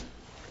 Your Honors.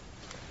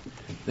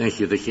 Thank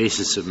you. The case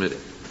is submitted.